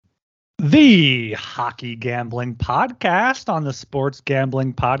The Hockey Gambling Podcast on the Sports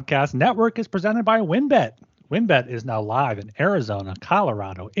Gambling Podcast Network is presented by WynnBET. WynnBET is now live in Arizona,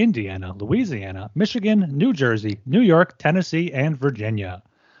 Colorado, Indiana, Louisiana, Michigan, New Jersey, New York, Tennessee, and Virginia.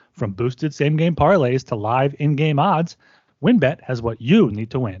 From boosted same-game parlays to live in-game odds, WynnBET has what you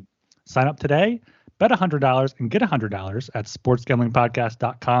need to win. Sign up today, bet $100 and get $100 at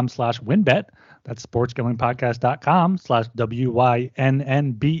sportsgamblingpodcast.com/WynnBET. That's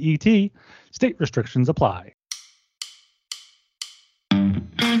sportsgamblingpodcast.com/WYNNBET. State restrictions apply.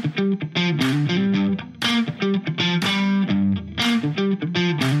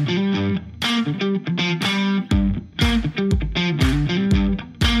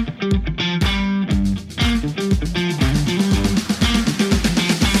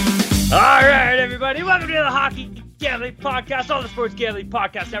 All right, everybody, welcome to the Hockey Gambling Podcast on the Sports Gambling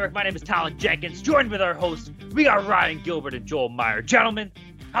Podcast Network. My name is Talon Jenkins, joined with our hosts. We got Ryan Gilbert and Joel Meyer. Gentlemen,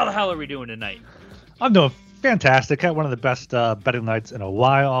 how the hell are we doing tonight? I'm doing fantastic. Had one of the best betting nights in a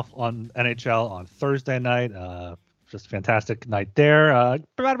while on NHL on Thursday night. Just a fantastic night there.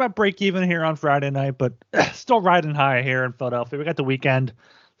 About break even here on Friday night, but still riding high here in Philadelphia. We got the weekend,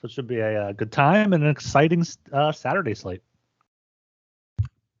 so it should be a good time and an exciting Saturday slate.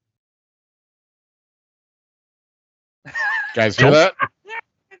 Guys hear that?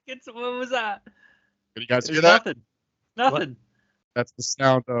 What was that? Did you guys hear that? Nothing. That's the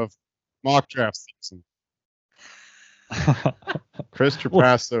sound of mock draft season. Chris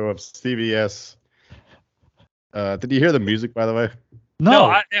Trapasso of CBS. Did you hear the music, by the way?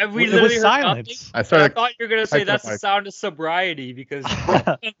 No, we it literally was heard silence. I thought you were going to say that's the sound of sobriety because...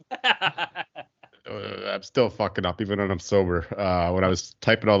 I'm still fucking up even when I'm sober. When I was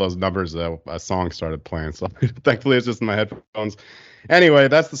typing all those numbers, a song started playing. So thankfully it's just in my headphones. Anyway,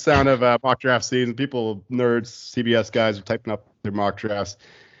 that's the sound of mock draft season. People, nerds, CBS guys are typing up their mock drafts.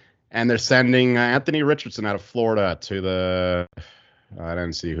 And they're sending Anthony Richardson out of Florida to the... I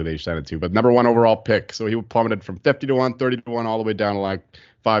didn't see who they sent it to, but number one overall pick. So he plummeted from 50-1, 30-1, all the way down to like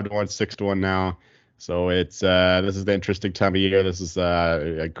 5-1, 6-1 now. So it's this is the interesting time of year. This is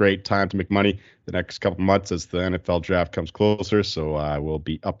a great time to make money the next couple months as the NFL draft comes closer. So I will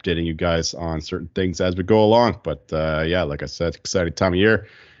be updating you guys on certain things as we go along. But yeah, like I said, exciting time of year,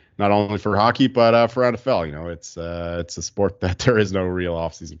 not only for hockey but for NFL. You know, it's a sport that there is no real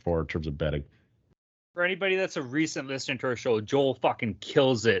offseason for in terms of betting. For anybody that's a recent listener to our show, Joel fucking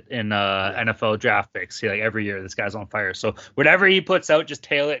kills it in NFL draft picks. Like every year, this guy's on fire. So whatever he puts out, just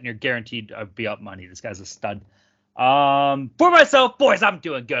tail it, and you're guaranteed to be up money. This guy's a stud. For myself, boys, I'm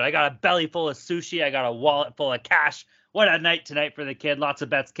doing good. I got a belly full of sushi. I got a wallet full of cash. What a night tonight for the kid. Lots of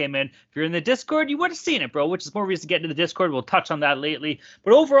bets came in. If you're in the Discord, you would have seen it, bro, which is more reason to get into the Discord. We'll touch on that lately.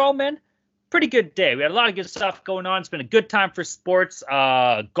 But overall, man, pretty good day. We had a lot of good stuff going on. It's been a good time for sports.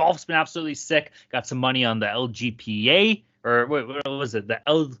 Golf's been absolutely sick. Got some money on the LGPA, or what was it? The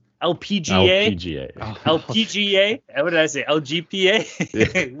LPGA? LPGA. What did I say? LGPA?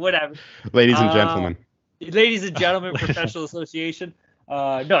 Yeah. Whatever. Ladies and gentlemen. Ladies and gentlemen, Professional Association.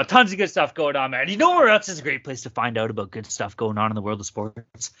 No, tons of good stuff going on, man. You know where else is a great place to find out about good stuff going on in the world of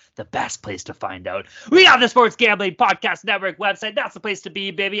sports? The best place to find out. We got the Sports Gambling Podcast Network website. That's the place to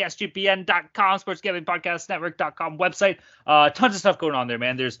be, baby. SGPN.com, sportsgamblingpodcastnetwork.com website. Tons of stuff going on there,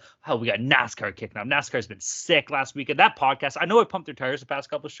 man. We got NASCAR kicking up. NASCAR's been sick last weekend. That podcast, I know I pumped their tires the past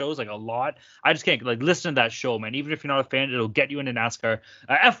couple of shows, like a lot. I just can't listen to that show, man. Even if you're not a fan, it'll get you into NASCAR.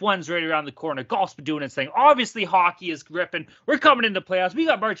 F1's right around the corner. Golf's been doing its thing. Obviously, hockey is ripping. We're coming into playoffs. We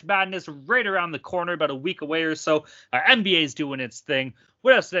got March Madness right around the corner, about a week away or so. NBA's doing its thing.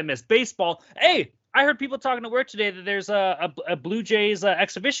 What else did I miss? Baseball. Hey, I heard people talking at work today that there's a Blue Jays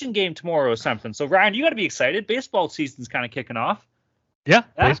exhibition game tomorrow or something. So, Ryan, you got to be excited. Baseball season's kind of kicking off. Yeah,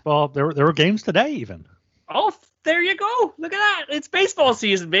 baseball. There were games today even. Oh, there you go. Look at that. It's baseball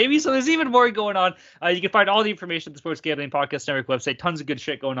season, baby. So there's even more going on. You can find all the information at the Sports Gambling Podcast Network website. Tons of good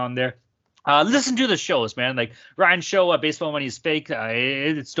shit going on there. Listen to the shows, man. Like Ryan's show, Baseball Money is Fake.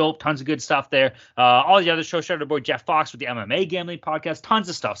 It's dope. Tons of good stuff there. All the other shows, shout out to boy Jeff Fox with the MMA Gambling Podcast. Tons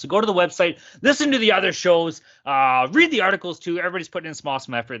of stuff. So go to the website, listen to the other shows, read the articles too. Everybody's putting in some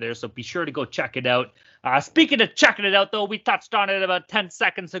awesome effort there, so be sure to go check it out. Speaking of checking it out, though, we touched on it about 10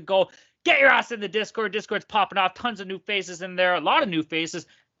 seconds ago. Get your ass in the Discord. Discord's popping off. Tons of new faces in there. A lot of new faces.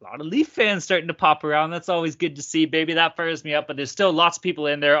 A lot of Leaf fans starting to pop around. That's always good to see, baby. That fires me up. But there's still lots of people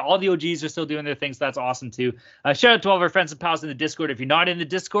in there. All the OGs are still doing their things. So that's awesome, too. Shout out to all of our friends and pals in the Discord. If you're not in the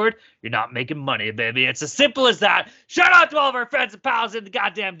Discord, you're not making money, baby. It's as simple as that. Shout out to all of our friends and pals in the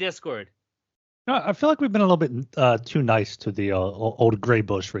goddamn Discord. No, I feel like we've been a little bit too nice to the old Gray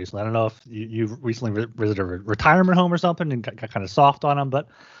Bush recently. I don't know if you've recently visited a retirement home or something and got kind of soft on him, but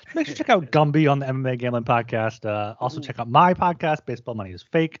make sure to check out Gumby on the MMA Gambling Podcast. Also, check out my podcast, Baseball Money is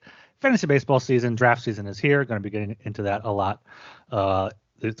Fake. Fantasy baseball season, draft season is here. Going to be getting into that a lot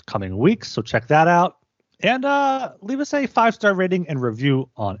this coming weeks, so check that out. And leave us a 5-star rating and review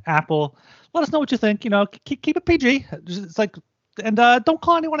on Apple. Let us know what you think. Keep it PG. It's like. And don't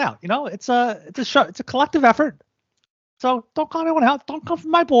call anyone out. It's a collective effort. So don't call anyone out. Don't come from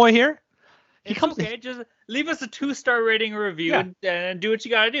my boy here. It's okay. Just leave us a 2-star rating or review and do what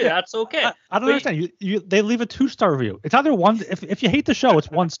you got to do. Yeah. That's okay. I don't understand. They leave a 2-star review. It's either one. If you hate the show, it's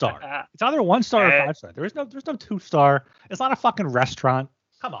 1 star. It's either 1 star or 5 star. There's no 2-star. It's not a fucking restaurant.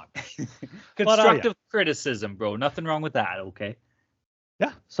 Come on. Constructive criticism, bro. Nothing wrong with that. Okay.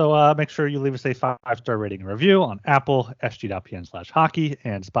 Yeah, so make sure you leave us a 5-star rating and review on Apple, sg.pn/hockey,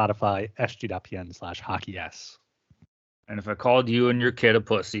 and Spotify, sg.pn/hockeys. And if I called you and your kid a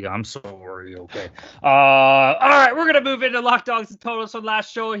pussy, I'm sorry, okay? All right, we're going to move into Lock Dogs and Totals from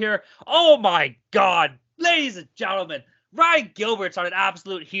last show here. Oh, my God. Ladies and gentlemen, Ryan Gilbert's on an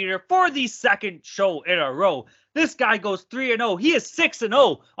absolute heater for the second show in a row. This guy goes 3-0. He is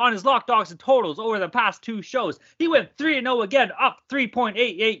 6-0 on his Lock Dogs and Totals over the past 2 shows. He went 3-0 again, up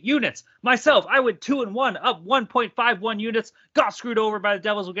 3.88 units. Myself, I went 2-1, up 1.51 units. Got screwed over by the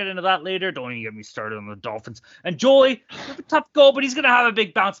Devils. We'll get into that later. Don't even get me started on the Dolphins. And Jolie, a tough goal, but he's going to have a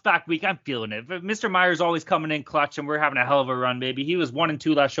big bounce back week. I'm feeling it. Mr. Meyer's always coming in clutch, and we're having a hell of a run, baby. He was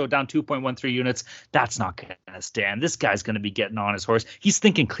 1-2 last show, down 2.13 units. That's not going to stand. This guy's going to be getting on his horse. He's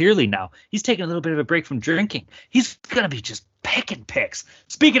thinking clearly now. He's taking a little bit of a break from drinking. He's going to be just picking picks.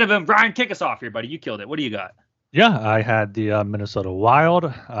 Speaking of him, Brian, kick us off here, buddy. You killed it. What do you got? Yeah, I had the Minnesota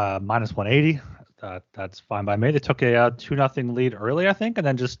Wild minus 180. That's fine by me. They took a 2-0 lead early, I think, and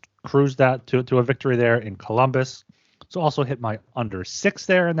then just cruised that to a victory there in Columbus. So also hit my under 6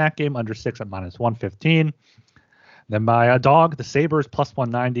 there in that game, under 6 at minus 115. Then my dog, the Sabres, plus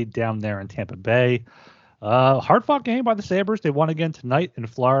 190 down there in Tampa Bay. Hard-fought game by the Sabres. They won again tonight in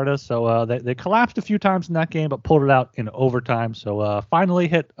Florida, so they collapsed a few times in that game, but pulled it out in overtime. So finally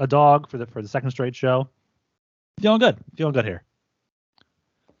hit a dog for the second straight show. Feeling good here.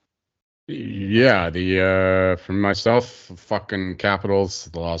 Yeah, for myself, fucking Capitals,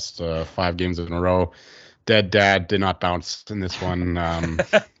 the last 5 games in a row. Dead dad did not bounce in this one.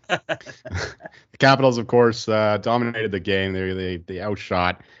 The Capitals, of course, dominated the game. They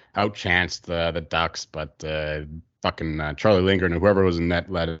outchanced the Ducks, but fucking Charlie Lindgren, whoever was in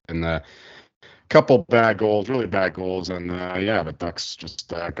net, led in the couple bad goals, really bad goals, and the Ducks just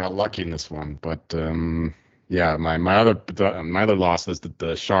got lucky in this one. But my other loss is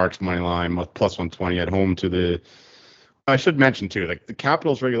the Sharks money line plus 120 at home to the. I should mention too, like the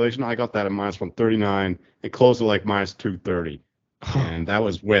Capitals regulation, I got that at minus 139. It closed at like minus 230. And that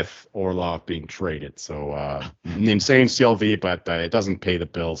was with Orlov being traded. So an insane CLV, but it doesn't pay the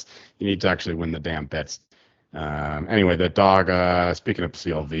bills. You need to actually win the damn bets. Anyway, the dog, speaking of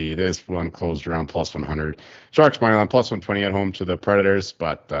CLV, this one closed around plus 100. Sharks money line plus 120 at home to the Predators,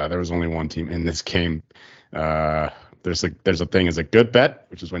 but there was only one team in this game. There's a thing as a good bet,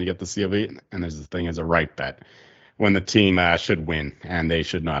 which is when you get the CLV, and there's a thing as a right bet, when the team should win, and they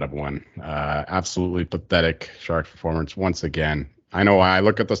should not have won. Absolutely pathetic Sharks performance once again. I know I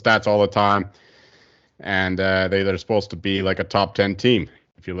look at the stats all the time, and they're supposed to be like a top 10 team.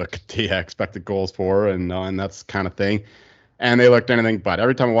 If you look at the expected goals for and that's kind of thing. And they looked anything but.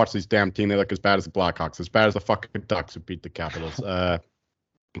 Every time I watch these damn team, they look as bad as the Blackhawks, as bad as the fucking Ducks who beat the Capitals.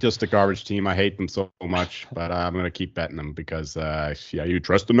 Just a garbage team. I hate them so much, but I'm going to keep betting them because, you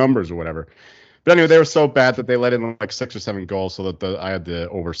trust the numbers or whatever. But anyway, they were so bad that they let in like 6 or 7 goals, so that I had the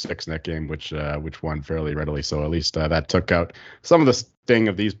over 6 in that game, which won fairly readily. So at least that took out some of the sting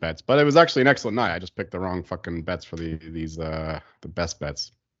of these bets. But it was actually an excellent night. I just picked the wrong fucking bets for the best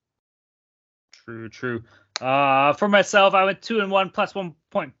bets. True. For myself, I went 2-1 plus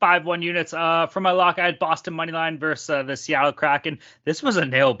 1.51 units. For my lock, I had Boston moneyline versus the Seattle Kraken. This was a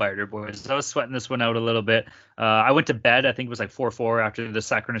nail biter, boys. I was sweating this one out a little bit. I went to bed. I think it was like 4-4 after the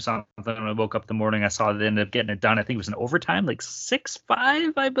second or something. When I woke up in the morning, I saw they ended up getting it done. I think it was an overtime, like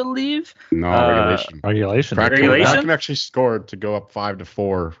 6-5, I believe. No, regulation. Kraken actually scored to go up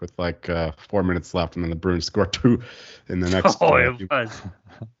 5-4 with like 4 minutes left, and then the Bruins scored 2 in the next. It was.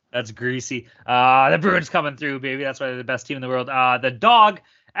 That's greasy. The Bruins coming through, baby. That's why they're the best team in the world. The dog,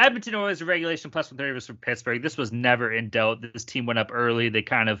 Edmonton Oilers regulation plus 130 was from Pittsburgh. This was never in doubt. This team went up early. They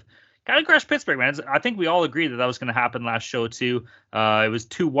kind of kind of crushed Pittsburgh, man. I think we all agreed that was going to happen last show too. It was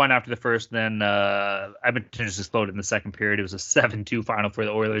 2-1 after the first, then Edmonton just exploded in the second period. It was a 7-2 final for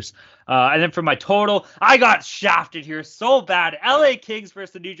the Oilers. And then for my total, I got shafted here so bad. LA Kings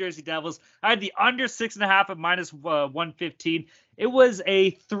versus the New Jersey Devils. I had the under 6.5 at -115. It was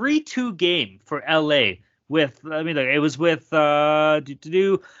a 3-2 game for LA with, it was with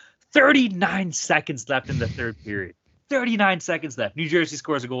 39 seconds left in the third period. 39 seconds left. New Jersey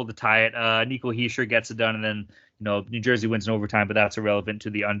scores a goal to tie it. Nico Hischier gets it done, and then New Jersey wins in overtime, but that's irrelevant to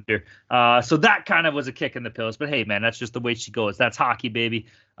the under. So that kind of was a kick in the pills. But hey, man, that's just the way she goes. That's hockey, baby.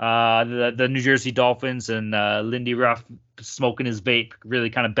 The New Jersey Dolphins and Lindy Ruff smoking his vape really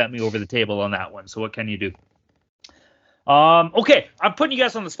kind of bent me over the table on that one. So what can you do? Okay, I'm putting you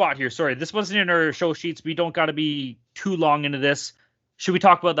guys on the spot here. Sorry, this wasn't in our show sheets. We don't got to be too long into this. Should we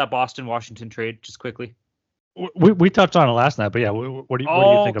talk about that Boston-Washington trade just quickly? We touched on it last night, but yeah, what do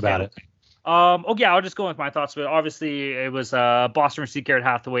you think about it? Okay, I'll just go with my thoughts. But obviously, it was Boston received Garrett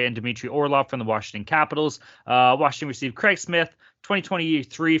Hathaway and Dmitry Orlov from the Washington Capitals. Washington received Craig Smith,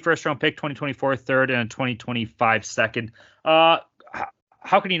 2023 first-round pick, 2024 third, and a 2025 second.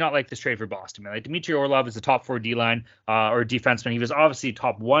 How can you not like this trade for Boston, man? Like, Dmitry Orlov is a top 4 D-line or defenseman. He was obviously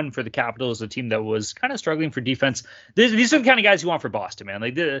top 1 for the Capitals, a team that was kind of struggling for defense. These are the kind of guys you want for Boston, man.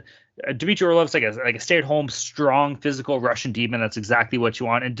 Like, Dmitry Orlov's like a stay-at-home, strong, physical Russian demon. That's exactly what you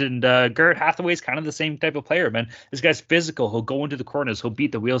want. And Garrett Hathaway is kind of the same type of player, man. This guy's physical. He'll go into the corners. He'll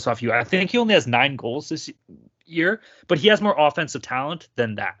beat the wheels off you. I think he only has 9 goals this year, but he has more offensive talent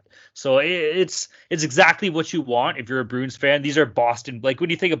than that. So it's exactly what you want if you're a Bruins fan. These are Boston. Like, when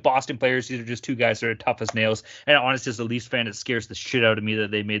you think of Boston players, these are just two guys that are tough as nails. And honestly, as a Leafs fan, it scares the shit out of me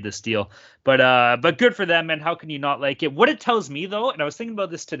that they made this deal. But good for them, and how can you not like it? What it tells me, though, and I was thinking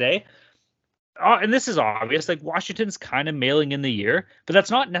about this today, and this is obvious, like, Washington's kind of mailing in the year, but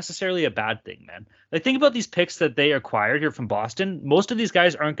that's not necessarily a bad thing, man. Like, think about these picks that they acquired here from Boston. Most of these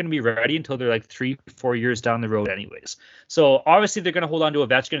guys aren't going to be ready until they're like 3-4 years down the road anyways. So obviously they're going to hold on to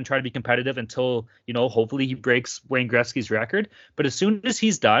Ovechkin and try to be competitive until, hopefully he breaks Wayne Gretzky's record. But as soon as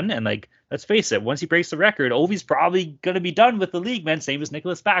he's done, and like, let's face it, once he breaks the record, Ovi's probably going to be done with the league, man. Same as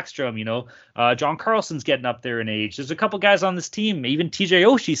Nicholas Backstrom, John Carlson's getting up there in age. There's a couple guys on this team, even TJ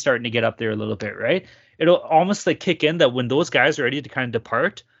Oshie's starting to get up there a little bit, right? It'll almost like kick in that when those guys are ready to kind of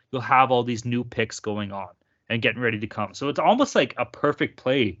depart, you'll have all these new picks going on and getting ready to come. So it's almost like a perfect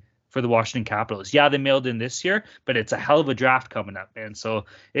play for the Washington Capitals. Yeah, they mailed in this year, but it's a hell of a draft coming up, man. So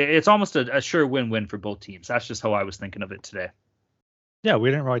it's almost a sure win-win for both teams. That's just how I was thinking of it today. Yeah, we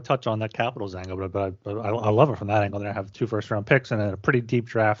didn't really touch on that Capitals angle, but I love it from that angle. They have 2 first-round picks and a pretty deep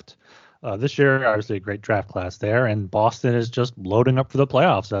draft this year. Obviously, a great draft class there, and Boston is just loading up for the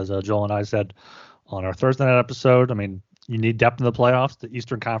playoffs, as Joel and I said on our Thursday night episode. I mean, you need depth in the playoffs. The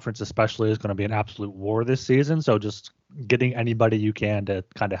Eastern Conference especially is going to be an absolute war this season, so just getting anybody you can to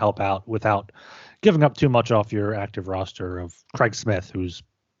kind of help out without giving up too much off your active roster of Craig Smith, who's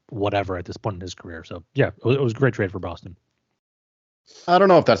whatever at this point in his career. So, yeah, it was a great trade for Boston. I don't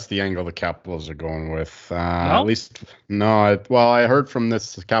know if that's the angle the Capitals are going with. No? At least, no. I heard from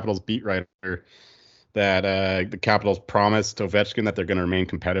this Capitals beat writer that the Capitals promised Ovechkin that they're going to remain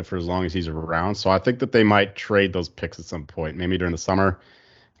competitive for as long as he's around. So I think that they might trade those picks at some point, maybe during the summer,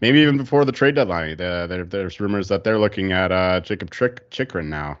 maybe even before the trade deadline. There's rumors that they're looking at Jacob Chychrun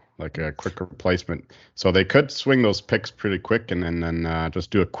now, like a quick replacement. So they could swing those picks pretty quick and then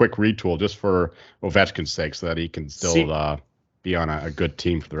just do a quick retool just for Ovechkin's sake so that he can still be on a good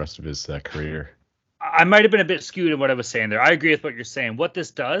team for the rest of his career. I might have been a bit skewed in what I was saying there. I agree with what you're saying. What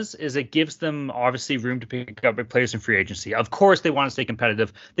this does is it gives them obviously room to pick up players in free agency. Of course, they want to stay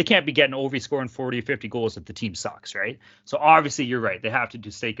competitive. They can't be getting Ovi scoring 40 or 50 goals if the team sucks, right? So obviously, you're right. They have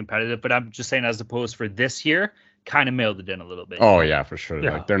to stay competitive. But I'm just saying, as opposed for this year, kind of mailed it in a little bit. Oh, yeah, for sure.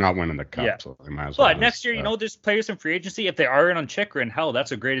 Yeah. Like, they're not winning the cup, so they might as well. But next year, there's players in free agency. If they are in on Chychrun, hell,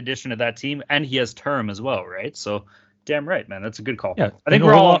 that's a great addition to that team. And he has term as well, right? So damn right, man. That's a good call. Yeah, I think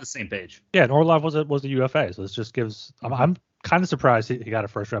we're all on the same page. Yeah, and Orlov was a UFA, so this just gives. I'm kind of surprised he got a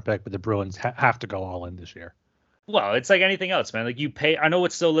first-round pick, but the Bruins have to go all in this year. Well, it's like anything else, man. Like, you pay. I know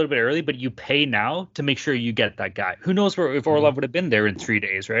it's still a little bit early, but you pay now to make sure you get that guy. Who knows if Orlov would have been there in 3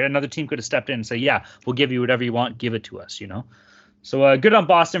 days, right? Another team could have stepped in and say, "Yeah, we'll give you whatever you want. Give it to us," So good on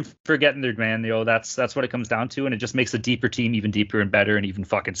Boston for getting their man. That's what it comes down to, and it just makes a deeper team even deeper and better and even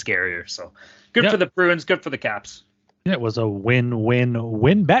fucking scarier. So good for the Bruins. Good for the Caps. It was a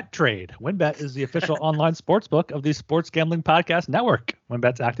win-win-win-bet trade. WynnBET is the official online sportsbook of the Sports Gambling Podcast Network.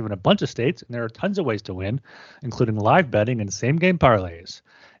 WynnBET's active in a bunch of states, and there are tons of ways to win, including live betting and same-game parlays,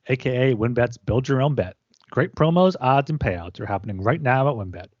 a.k.a. WynnBET's Build Your Own Bet. Great promos, odds, and payouts are happening right now at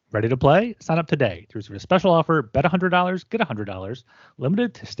WynnBET. Ready to play? Sign up today to receive a special offer. Bet $100, get $100,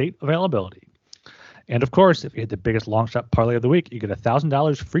 limited to state availability. And of course, if you hit the biggest long shot parlay of the week, you get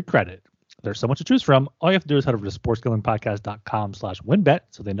 $1,000 free credit. There's so much to choose from. All you have to do is head over to sportsgamblingpodcast.com/winbet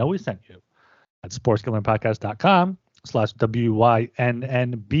so they know we sent you. At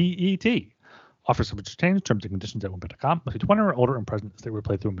sportsgamblingpodcast.com/WYNNBET. Offers subject to change, terms and conditions at winbet.com. Must be 21 or older and present in the state where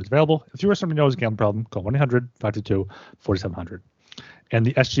playthrough is available. If you or somebody knows a gambling problem, call 1-800-522-4700. And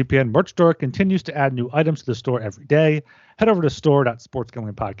the SGPN merch store continues to add new items to the store every day. Head over to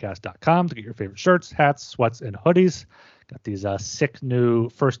store.sportsgamblingpodcast.com to get your favorite shirts, hats, sweats, and hoodies. Got these sick new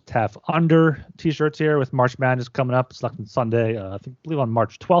first half under t-shirts here with March Madness coming up. It's on Sunday, I believe on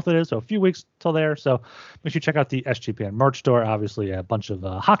March 12th it is, so a few weeks till there. So make sure you check out the SGPN merch store. Obviously, a bunch of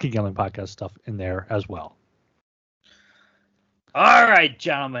hockey gambling podcast stuff in there as well. All right,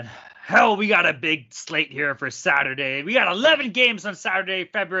 gentlemen. Hell, we got a big slate here for Saturday. We got 11 games on Saturday,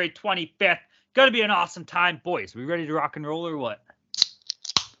 February 25th. Going to be an awesome time. Boys, we ready to rock and roll or what?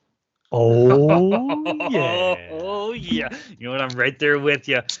 Oh, yeah. Oh, yeah. You know what? I'm right there with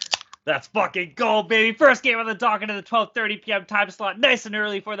you. Let's fucking go, baby. First game on the docket at the 12:30 p.m. time slot. Nice and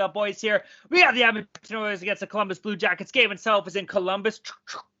early for the boys here. We got the Edmonton Oilers against the Columbus Blue Jackets. Game itself is in Columbus.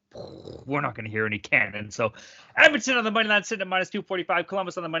 We're not going to hear any cannon. So Edmonton on the money line sitting at -245.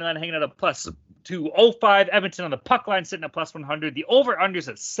 Columbus on the money line hanging at a +205. Edmonton on the puck line sitting at +100. The over-under's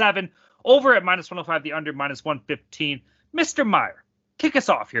at 7. Over at -105. The under -115. Mr. Meyer, kick us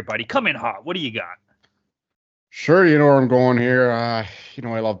off here, buddy. Come in hot. What do you got? Sure, you know where I'm going here. I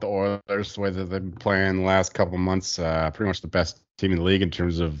love the Oilers, the way that they've been playing the last couple of months. Pretty much the best team in the league in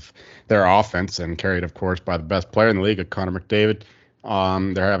terms of their offense, and carried, of course, by the best player in the league, Connor McDavid.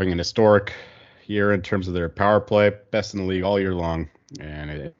 They're having an historic year in terms of their power play, best in the league all year long,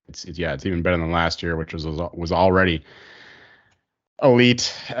 and it's even better than last year, which was already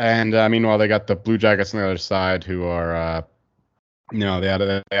elite. And meanwhile, they got the Blue Jackets on the other side, who are they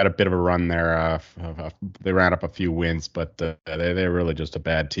had a bit of a run there. They ran up a few wins, but they're really just a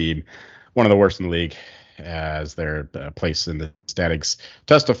bad team, one of the worst in the league, as their place in the standings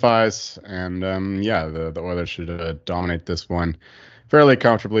testifies. And the Oilers should dominate this one fairly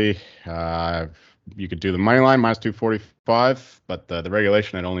comfortably. You could do the money line -245, but the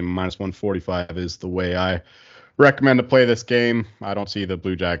regulation at only -145 is the way I recommend to play this game. I don't see the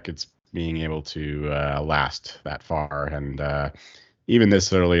Blue Jackets being able to last that far, and even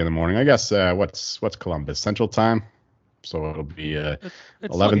this early in the morning. I guess what's Columbus Central Time, so it'll be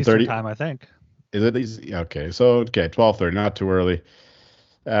 11:30 time, I think. Is it easy? Okay, 12:30, not too early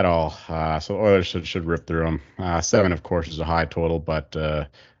at all. So Oilers should rip through them. 7, of course, is a high total, but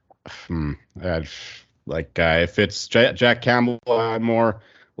if it's Jack Campbell, I'm more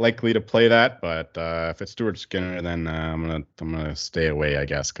likely to play that. But if it's Stuart Skinner, then I'm gonna stay away, I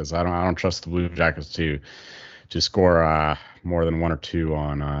guess, because I don't trust the Blue Jackets to score more than 1 or 2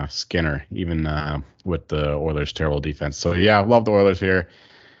 on Skinner, even with the Oilers' terrible defense. So yeah, I love the Oilers here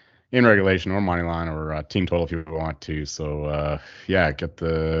in regulation or money line or team total if you want to. So get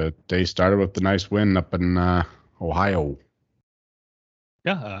the day started with the nice win up in Ohio.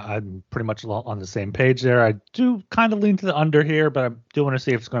 Yeah, I'm pretty much on the same page there. I do kind of lean to the under here, but I do want to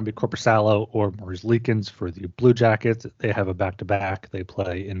see if it's going to be Korpisalo or Maurice Leakins for the Blue Jackets. They have a back-to-back. They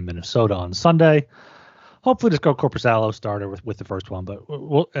play in Minnesota on Sunday. Hopefully just go Korpisalo starter with the first one, but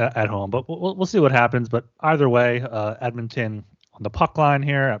we'll at home. But we'll see what happens. But either way, Edmonton on the puck line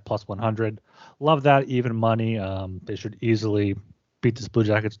here at +100. Love that even money. They should easily beat this Blue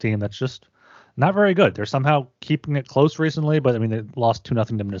Jackets team that's just not very good. They're somehow keeping it close recently, but they lost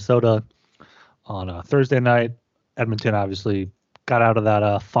 2-0 to Minnesota on Thursday night. Edmonton obviously got out of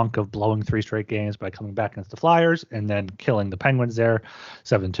that funk of blowing 3 straight games by coming back against the Flyers and then killing the Penguins there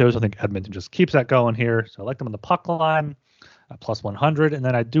 7-2. So I think Edmonton just keeps that going here. So I like them on the puck line at +100, and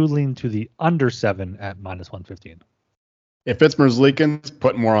then I do lean to the under 7 at -115. If it's Merzlikins,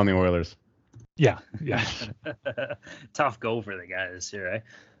 put more on the Oilers. Yeah. Tough go for the guys here, right?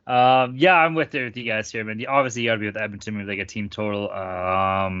 I'm with you guys here, man. Obviously, you got to be with Edmonton, maybe like a team total.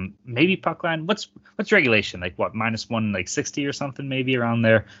 Maybe puck line. What's regulation? Like what, -160 or something, maybe around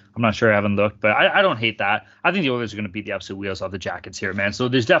there. I'm not sure. I haven't looked, but I don't hate that. I think the Oilers are going to beat the absolute wheels off the Jackets here, man. So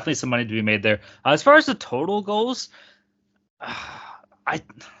there's definitely some money to be made there. As far as the total goes, I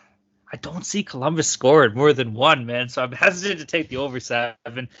don't see Columbus scored more than 1, man. So I'm hesitant to take the over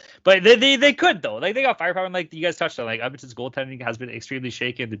 7. But they could, though. Like, they got firepower. And like you guys touched on, like, Edmonton's goaltending has been extremely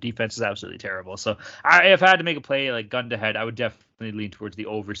shaky. The defense is absolutely terrible. So if I had to make a play, like, gun to head, I would definitely lean towards the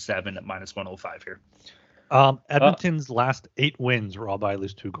over 7 at -105 here. Edmonton's last 8 wins were all by at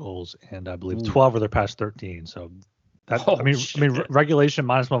least 2 goals. And I believe 12 of their past 13. So Regulation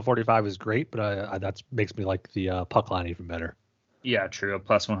minus 145 is great, but that makes me like the puck line even better. Yeah, true. A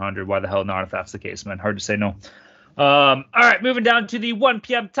plus 100. Why the hell not if that's the case, man? Hard to say no. All right, moving down to the 1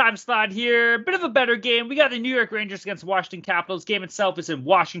 p.m. time slot here. Bit of a better game. We got the New York Rangers against Washington Capitals. Game itself is in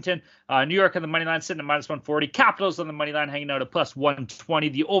Washington. New York on the money line sitting at minus 140. Capitals on the money line hanging out at plus 120.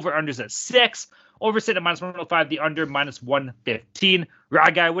 The over-under's at 6. Over sitting at minus 105. The under minus 115.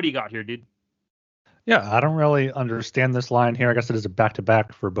 Rod guy, what do you got here, dude? Yeah, I don't really understand this line here. I guess it is a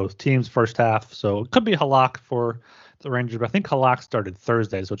back-to-back for both teams first half. So it could be Halak for the Rangers, but I think Halak started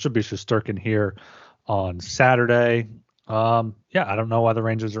Thursday, so it should be Shesterkin here on Saturday. I don't know why the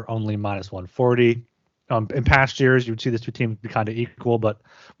Rangers are only minus 140. In past years, you would see these two teams be kind of equal, but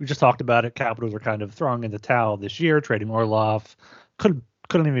we just talked about it. Capitals are kind of throwing in the towel this year, trading Orlov. Couldn't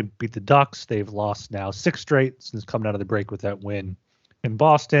even beat the Ducks. They've lost now 6 straight since coming out of the break with that win in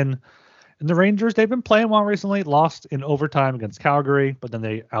Boston. And the Rangers, they've been playing well recently, lost in overtime against Calgary, but then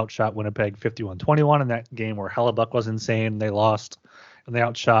they outshot Winnipeg 51-21 in that game where Hellebuck was insane. They lost, and they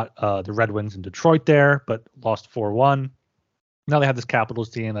outshot the Red Wings in Detroit there, but lost 4-1. Now they have this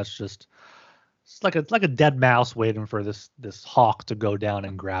Capitals team that's just it's like a dead mouse waiting for this hawk to go down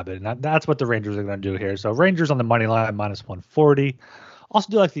and grab it. And that's what the Rangers are going to do here. So Rangers on the money line, minus 140. Also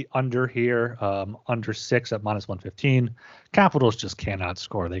do like the under here, under 6 at minus 115. Capitals just cannot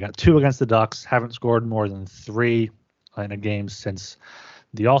score. They got 2 against the Ducks, haven't scored more than 3 in a game since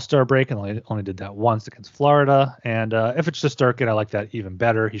the All-Star break, and only did that once against Florida. And if it's Shesterkin, I like that even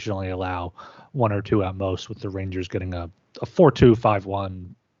better. He should only allow 1 or 2 at most, with the Rangers getting a 4-2,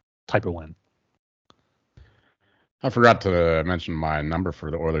 5-1 type of win. I forgot to mention my number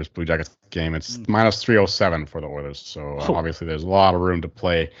for the Oilers Blue Jackets game. It's minus 307 for the Oilers. So obviously there's a lot of room to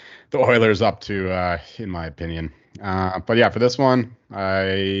play the Oilers up to, in my opinion. But yeah, for this one,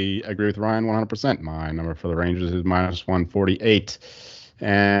 I agree with Ryan 100%. My number for the Rangers is minus 148.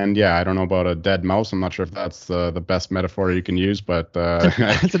 And yeah, I don't know about a dead mouse. I'm not sure if that's the best metaphor you can use, but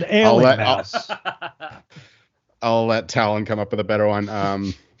it's an alien mouse. I'll let Talon come up with a better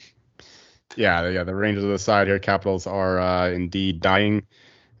one. Yeah, the Rangers of the side here. Capitals are indeed dying.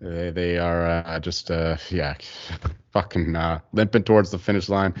 They are just fucking limping towards the finish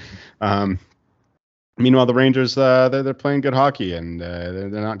line. Meanwhile, the Rangers they're playing good hockey, and they're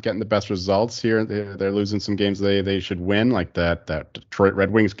not getting the best results here. They're losing some games they should win, like that Detroit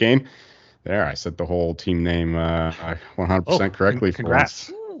Red Wings game. There, I said the whole team name 100% correctly.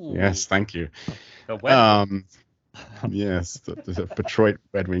 Congrats! Yes, thank you. Yes, the Detroit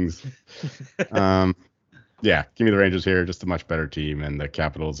Red Wings. Yeah, give me the Rangers here. Just a much better team, and the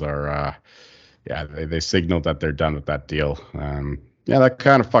Capitals are, they signaled that they're done with that deal. That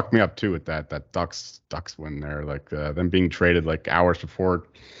kind of fucked me up too with that Ducks win there. Like them being traded like hours before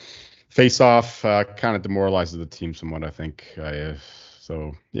face-off kind of demoralizes the team somewhat, I think.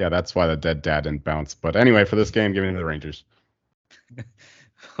 So yeah, that's why the dead dad didn't bounce. But anyway, for this game, give me the Rangers.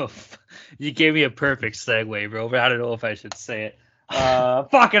 You gave me a perfect segue, bro, but I don't know if I should say it.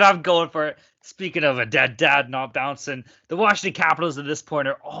 Fuck it, I'm going for it. Speaking of a dead dad not bouncing, the Washington Capitals at this point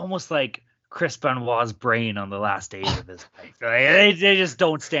are almost like Chris Benoit's brain on the last days of his life. Right? They just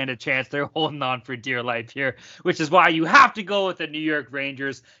don't stand a chance. They're holding on for dear life here, which is why you have to go with the New York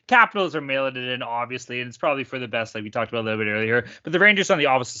Rangers. Capitals are mailing it in, obviously, and it's probably for the best, like we talked about a little bit earlier. But the Rangers on the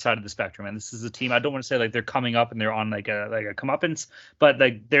opposite side of the spectrum, and this is a team I don't want to say like they're coming up and they're on like a comeuppance, but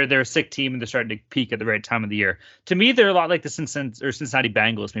like they're a sick team and they're starting to peak at the right time of the year. To me, they're a lot like the Cincinnati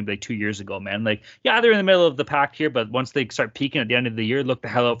Bengals maybe like 2 years ago, man. Like, yeah, they're in the middle of the pack here, but once they start peaking at the end of the year, look the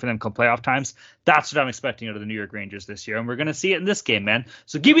hell out for them come playoff times. That's what I'm expecting out of the New York Rangers this year, and we're going to see it in this game, man.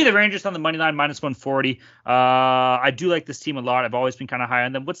 So give me the Rangers on the money line, minus 140. I do like this team a lot. I've always been kind of high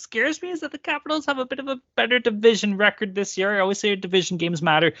on them. What scares me is that the Capitals have a bit of a better division record this year. I always say division games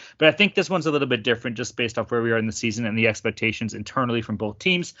matter, but I think this one's a little bit different just based off where we are in the season and the expectations internally from both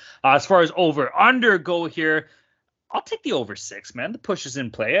teams. As far as over-under go here, I'll take the over 6, man. The push is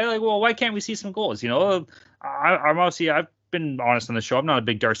in play. Like, well, why can't we see some goals? You know, I've been honest on the show. I'm not a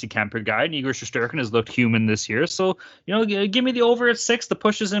big Darcy Kemper guy, and Igor Shesterkin has looked human this year. So, you know, give me the over at 6. The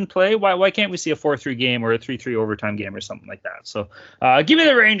push is in play. Why can't we see a 4-3 game or a 3-3 overtime game or something like that? So, give me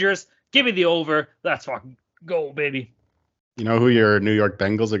the Rangers. Give me the over. Let's fucking go, baby. You know who your New York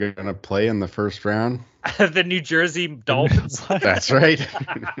Bengals are going to play in the first round? The New Jersey Dolphins. That's right.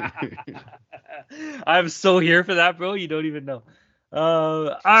 I'm so here for that, bro. You don't even know.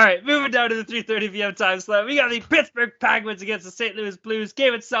 All right, moving down to the 3:30 p.m. time slot. We got the Pittsburgh Penguins against the St. Louis Blues.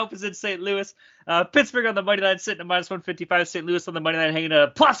 Game itself is in St. Louis. Pittsburgh on the money line sitting at minus 155. St. Louis on the money line hanging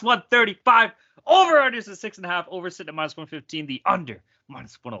at plus 135. Over unders at 6.5. Over sitting at minus 115. The under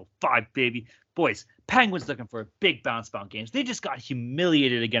 -105, baby. Boys, Penguins looking for a big bounce-bound games. They just got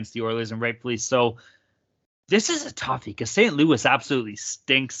humiliated against the Oilers, and rightfully so. This is a toughie because St. Louis absolutely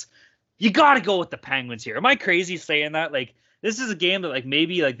stinks. You got to go with the Penguins here. Am I crazy saying that? Like, this is a game that, like,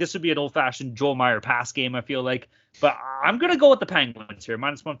 maybe, like, this would be an old-fashioned Joel Meyer pass game, I feel like. But I'm going to go with the Penguins here,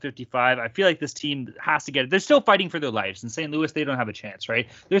 -155. I feel like this team has to get it. They're still fighting for their lives. In St. Louis, they don't have a chance, right?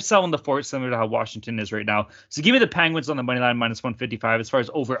 They're selling the fort similar to how Washington is right now. So give me the Penguins on the money line, -155. As far as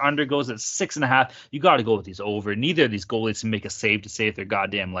over-under goes, at 6.5. You got to go with these over. Neither of these goalies can make a save to save their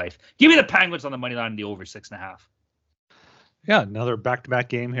goddamn life. Give me the Penguins on the money line and the over 6.5. Yeah, another back-to-back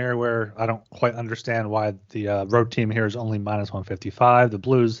game here where I don't quite understand why the road team here is only -155. The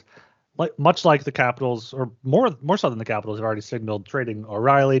Blues, much like the Capitals, or more so than the Capitals, have already signaled trading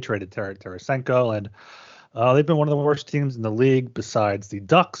O'Reilly, traded Tarasenko, and they've been one of the worst teams in the league besides the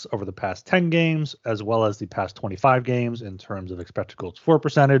Ducks over the past 10 games, as well as the past 25 games in terms of expected goals for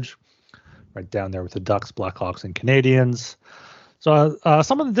percentage, right down there with the Ducks, Blackhawks, and Canadians. So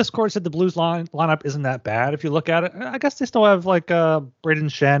some of the Discord said the Blues lineup isn't that bad if you look at it. I guess they still have like Braden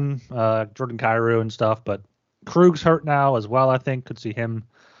Shen, Jordan Kyrou and stuff, but Krug's hurt now as well. I think could see him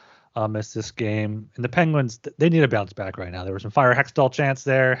miss this game. And the Penguins, they need a bounce back right now. There was some fire Hextall chants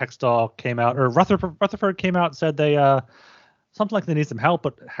there. Hextall came out, or Rutherford came out and said they something like they need some help,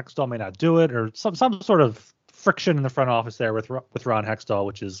 but Hextall may not do it, or some sort of friction in the front office there with Ron Hextall,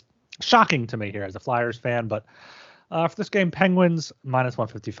 which is shocking to me here as a Flyers fan, but. For this game, Penguins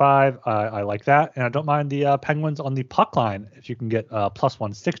 -155. I like that. And I don't mind the Penguins on the puck line. If you can get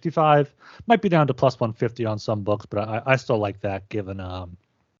 +165, might be down to +150 on some books, but I still like that given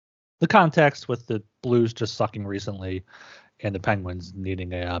the context with the Blues just sucking recently and the Penguins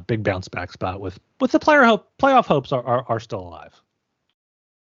needing a big bounce back spot with the playoff hopes are still alive.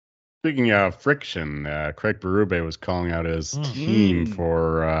 Speaking of friction, Craig Berube was calling out his team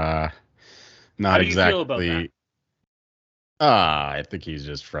for not exactly. I think he's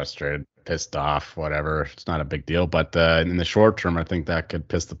just frustrated, pissed off, whatever. It's not a big deal. But in the short term, I think that could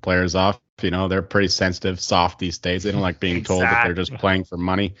piss the players off. You know, they're pretty sensitive, soft these days. They don't like being told that they're just playing for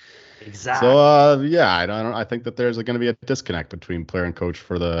money. Exactly. So yeah, I think that there's going to be a disconnect between player and coach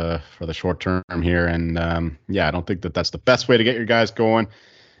for the short term here. And yeah, I don't think that that's the best way to get your guys going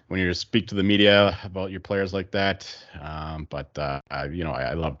when you speak to the media about your players like that. But you know,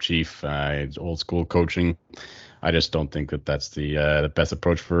 I love Chief. It's old school coaching. I just don't think that that's the best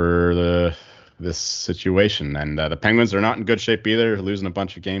approach for this situation. And the Penguins are not in good shape either, losing a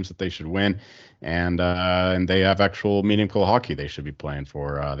bunch of games that they should win. And they have actual meaningful hockey they should be playing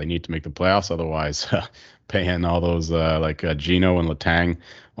for. They need to make the playoffs. Otherwise, paying all those like Gino and Letang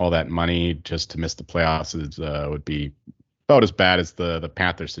all that money just to miss the playoffs would be about as bad as the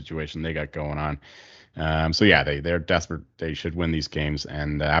Panthers situation they got going on. So yeah, they're desperate. They should win these games.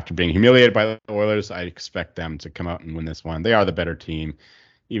 And after being humiliated by the Oilers, I expect them to come out and win this one. They are the better team,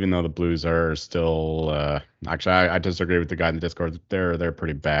 even though the Blues are still. Actually, I disagree with the guy in the Discord. They're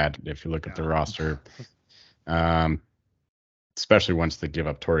pretty bad if you look at the roster, especially once they give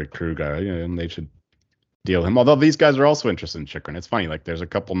up Torrey Krug. And they should deal him. Although these guys are also interested in Chychrun. It's funny, like there's a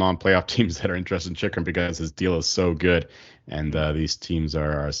couple non-playoff teams that are interested in Chychrun because his deal is so good, and these teams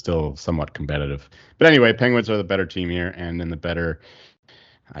are still somewhat competitive. But anyway, Penguins are the better team here and in the better,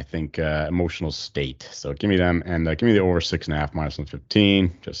 I think, emotional state. So give me them, and give me the over 6.5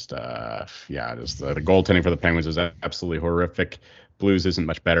 -115. Just the goaltending for the Penguins is absolutely horrific. Blues isn't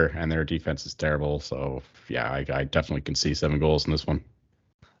much better, and their defense is terrible. So yeah, I definitely can see 7 goals in this one.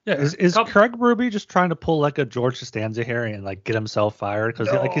 Yeah, is Craig Berube just trying to pull like a George Costanza here and like get himself fired?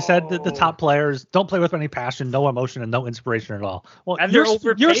 Because like you said, the top players don't play with any passion, no emotion, and no inspiration at all. Well, and they're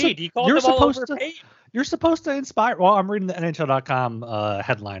overpaid. He called them all overpaid. You're supposed to inspire. Well, I'm reading the NHL.com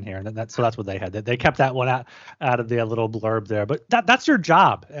headline here, and that's what they had. They kept that one out of the little blurb there. But that's your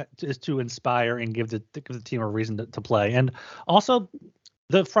job, is to inspire and give the team a reason to play. And also,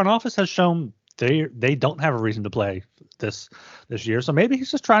 the front office has shown they don't have a reason to play this year. So maybe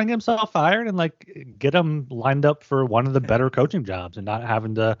he's just trying to get himself fired and like get him lined up for one of the better coaching jobs and not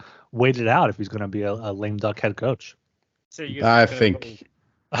having to wait it out if he's going to be a lame duck head coach. So I think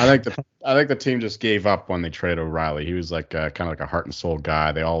the team just gave up when they traded O'Reilly. He was like kind of like a heart and soul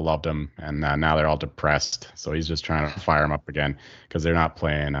guy. They all loved him, and now they're all depressed. So he's just trying to fire him up again because they're not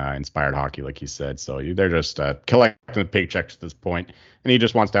playing inspired hockey, like he said. So they're just collecting the paychecks at this point, and he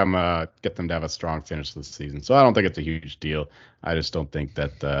just wants to get them to have a strong finish this season. So I don't think it's a huge deal. I just don't think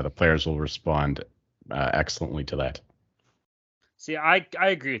that the players will respond excellently to that. See, I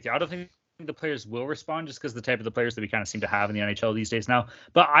agree with you. I don't think the players will respond just because the type of the players that we kind of seem to have in the NHL these days now.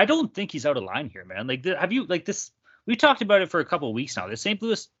 But I don't think he's out of line here, man. Like, have you like this? We talked about it for a couple of weeks now. The St.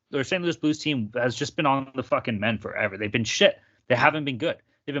 Louis Blues team has just been on the fucking mend forever. They've been shit. They haven't been good.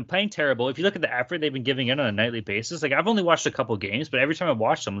 They've been playing terrible. If you look at the effort they've been giving in on a nightly basis, like I've only watched a couple games, but every time I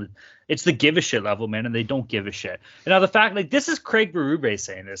watch them, it's the give a shit level, man, and they don't give a shit. And now the fact, like, this is Craig Berube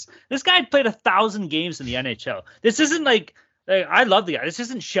saying this. This guy played 1,000 games in the NHL. This isn't like I love the guy. This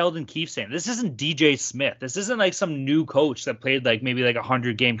isn't Sheldon Keefe saying. This isn't DJ Smith. This isn't like some new coach that played like maybe like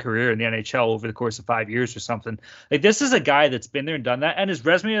 100-game career in the NHL over the course of 5 years or something. Like this is a guy that's been there and done that, and his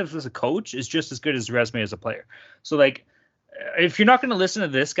resume as a coach is just as good as his resume as a player. So like, if you're not going to listen to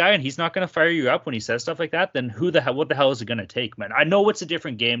this guy and he's not going to fire you up when he says stuff like that, then what the hell is it going to take, man? I know it's a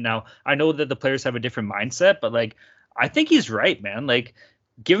different game now. I know that the players have a different mindset, but like, I think he's right, man. Like,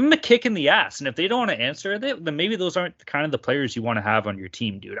 give him a kick in the ass. And if they don't want to answer it, then maybe those aren't the kind of the players you want to have on your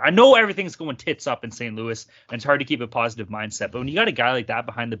team, dude. I know everything's going tits up in St. Louis and it's hard to keep a positive mindset, but when you got a guy like that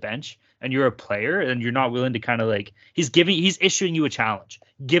behind the bench and you're a player and you're not willing to kind of like, he's issuing you a challenge.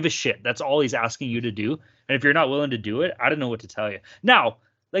 Give a shit. That's all he's asking you to do. And if you're not willing to do it, I don't know what to tell you. Now,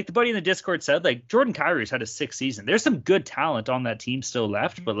 like the buddy in the Discord said, like Jordan Kyrie's had a 6th season. There's some good talent on that team still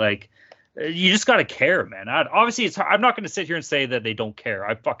left, but like, you just got to care, man. Obviously, it's hard. I'm not going to sit here and say that they don't care.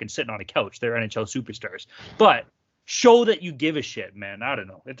 I'm fucking sitting on a couch. They're NHL superstars. But show that you give a shit, man. I don't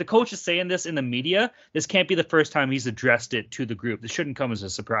know. If the coach is saying this in the media, this can't be the first time he's addressed it to the group. This shouldn't come as a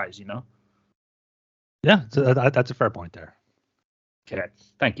surprise, you know? Yeah, that's a fair point there. Okay,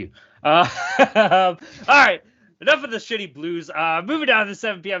 thank you. All right. Enough of the shitty Blues. Moving down to the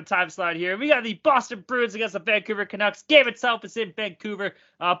 7 p.m. time slot here. We got the Boston Bruins against the Vancouver Canucks. Game itself is in Vancouver.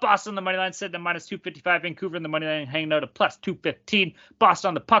 Boston on the money line sitting at -255. Vancouver on the money line hanging out at +215. Boston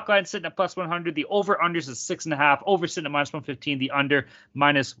on the puck line sitting at +100. The over-unders is 6.5. Over sitting at -115. The under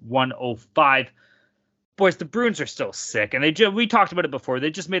 -105. Boys, the Bruins are still sick, and we talked about it before. They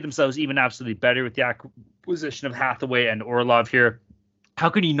just made themselves even absolutely better with the acquisition of Hathaway and Orlov here.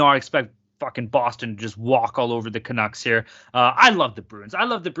 How can you not expect fucking Boston to just walk all over the Canucks here? I love the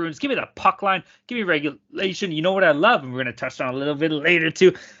Bruins. Give me that puck line. Give me regulation. You know what I love? And we're going to touch on a little bit later,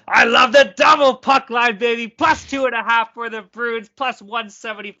 too. I love the double puck line, baby. +2.5 for the Bruins.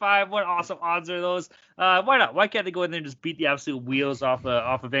 +175. What awesome odds are those? Why not? Why can't they go in there and just beat the absolute wheels off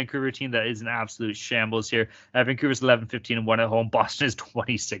a Vancouver team that is an absolute shambles here? Vancouver's 11-15-1 at home. Boston is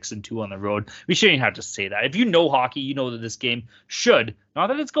 26-2 on the road. We shouldn't have to say that. If you know hockey, you know that this game should, not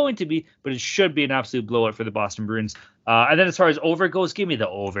that it's going to be, but it should be an absolute blowout for the Boston Bruins. And then as far as over goes, give me the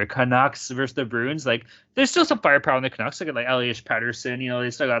over. Canucks versus the Bruins. Like, there's still some firepower in the Canucks. Look at like Elias Pettersson. You know, they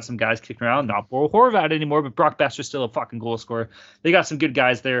still got some guys kicking around. Not Bo Horvat anymore, but Brock Besser's still a fucking goal scorer. They got some good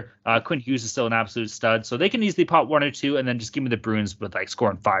guys there. Quinn Hughes is still an absolute stud. So they can easily pop 1 or 2, and then just give me the Bruins with like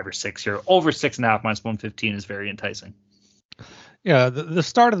scoring 5 or 6 here. Over 6.5 -115 is very enticing. Yeah, the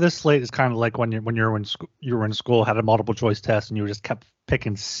start of this slate is kind of like when you were in school, had a multiple choice test, and you just kept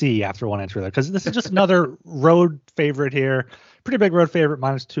picking C after one answer there, because this is just another road favorite here. Pretty big road favorite,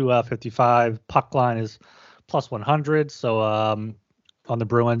 -255. Puck line is +100. So on the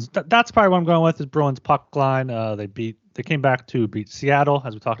Bruins, that's probably what I'm going with, is Bruins puck line. They came back to beat Seattle,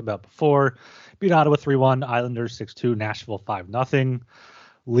 as we talked about before. Beat Ottawa 3-1, Islanders 6-2, Nashville 5-0.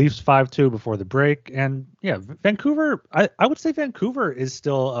 Leafs 5-2 before the break. And yeah, Vancouver, I would say Vancouver is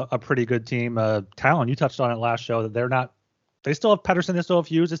still a pretty good team. Talon, you touched on it last show, that they still have Pettersson, they still have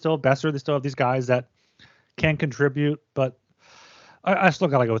Hughes, they still have Besser, they still have these guys that can contribute. But I still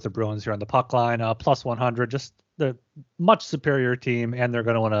got to go with the Bruins here on the puck line, +100, just the much superior team. And they're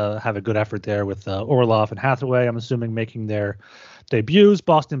going to want to have a good effort there with Orlov and Hathaway, I'm assuming, making their debuts.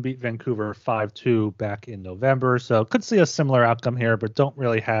 Boston beat Vancouver 5-2 back in November, so could see a similar outcome here, but don't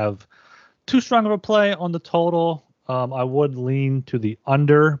really have too strong of a play on the total. I would lean to the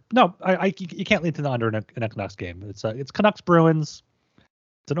under. No, you can't lean to the under in a Canucks game. It's Canucks Bruins.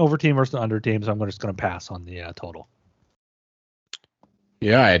 It's an over team versus an under team, so I'm just going to pass on the total.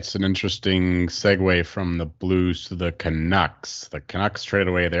 Yeah, it's an interesting segue from the Blues to the Canucks. The Canucks traded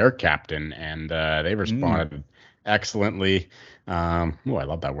away their captain, and they responded excellently. I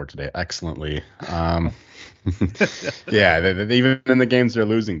love that word today. Excellently. Yeah, they, even in the games they're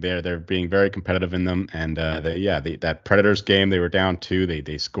losing, they're being very competitive in them. And that Predators game, they were down 2.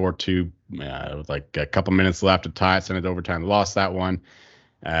 They scored 2 with like a couple minutes left to tie it, sent it to overtime, lost that one.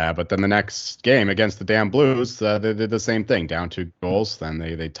 But then the next game against the damn Blues, they did the same thing, down 2 goals. Then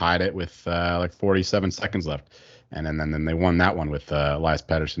they tied it with like 47 seconds left. And then they won that one with Elias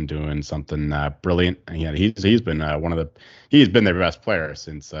Pettersson doing something brilliant. And yeah, he's been he's been their best player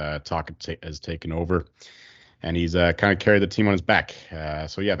since Talkett has taken over, and he's kind of carried the team on his back.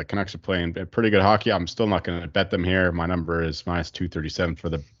 So yeah, the Canucks are playing pretty good hockey. I'm still not going to bet them here. My number is -237 for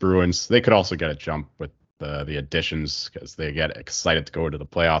the Bruins. They could also get a jump with the additions because they get excited to go into the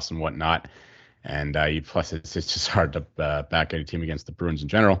playoffs and whatnot. And plus, it's just hard to back any team against the Bruins in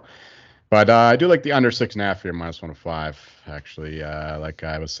general. But I do like the under 6.5 here, -105. Actually, like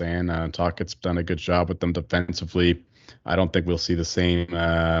I was saying, Tocchet's done a good job with them defensively. I don't think we'll see the same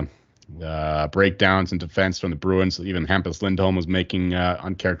breakdowns in defense from the Bruins. Even Hampus Lindholm was making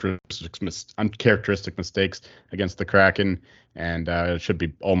uncharacteristic mistakes against the Kraken, and it should be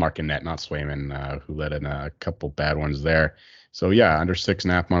Ullmark in net, not Swayman, who let in a couple bad ones there. So yeah, under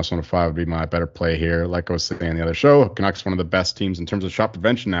 6.5, -105 would be my better play here. Like I was saying in the other show, Canucks one of the best teams in terms of shot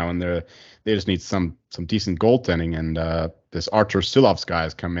prevention now, and they just need some decent goaltending. And this Artur Silovs guy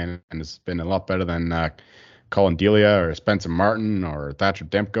has come in and has been a lot better than Colin Delia or Spencer Martin or Thatcher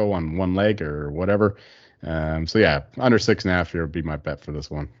Demko on one leg or whatever. So yeah, under 6.5 here would be my bet for this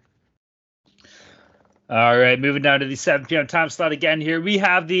one. All right, moving down to the 7 p.m. time slot again here. We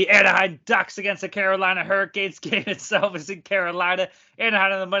have the Anaheim Ducks against the Carolina Hurricanes. Game itself is in Carolina.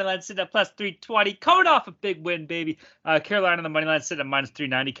 Anaheim on the money line sitting at +320. Coming off a big win, baby. Carolina on the money line sitting at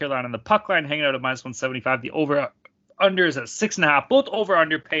 -390. Carolina on the puck line hanging out at -175. The over-under is at 6.5. Both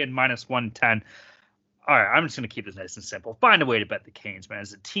over-under paying -110. All right, I'm just going to keep this nice and simple. Find a way to bet the Canes, man.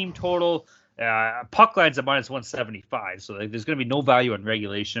 As a team total, puck line's at -175. So there's going to be no value on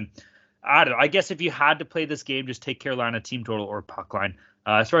regulation. I don't know. I guess if you had to play this game, just take Carolina team total or puck line.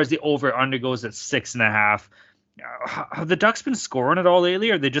 As far as the over-under goes at 6.5. Have the Ducks been scoring at all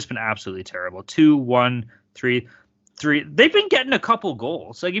lately, or have they just been absolutely terrible? 2, 1, 3. They've been getting a couple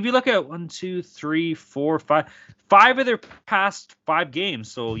goals. Like if you look at 1, 2, 3, 4, 5 of their past 5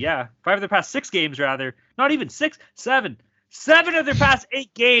 games. So yeah, 5 of their past 6 games rather. Not even 6, 7. 7 of their past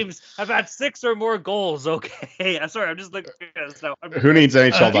 8 games have had 6 or more goals. Okay, I'm sorry. I'm just looking at this now. Who needs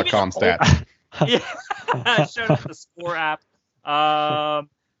NHL.com stats? Yeah, shout out the Score app.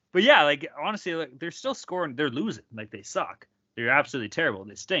 But yeah, like honestly, like they're still scoring. They're losing. Like they suck. They're absolutely terrible.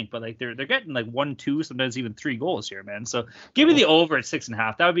 They stink. But like they're getting like 1, 2, sometimes even 3 goals here, man. So give me the over at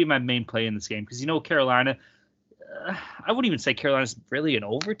 6.5. That would be my main play in this game because Carolina. I wouldn't even say Carolina's really an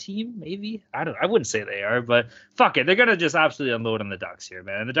over team. Maybe I wouldn't say they are, but fuck it, they're gonna just absolutely unload on the Ducks here,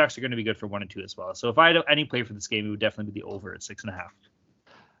 man. And the Ducks are gonna be good for 1 and 2 as well. So if I had any play for this game, it would definitely be the over at 6.5.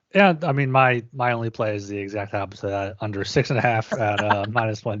 Yeah, I mean my only play is the exact opposite, under 6.5 at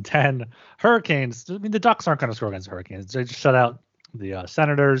 -110. Hurricanes. I mean the Ducks aren't going to score against the Hurricanes. They just shut out the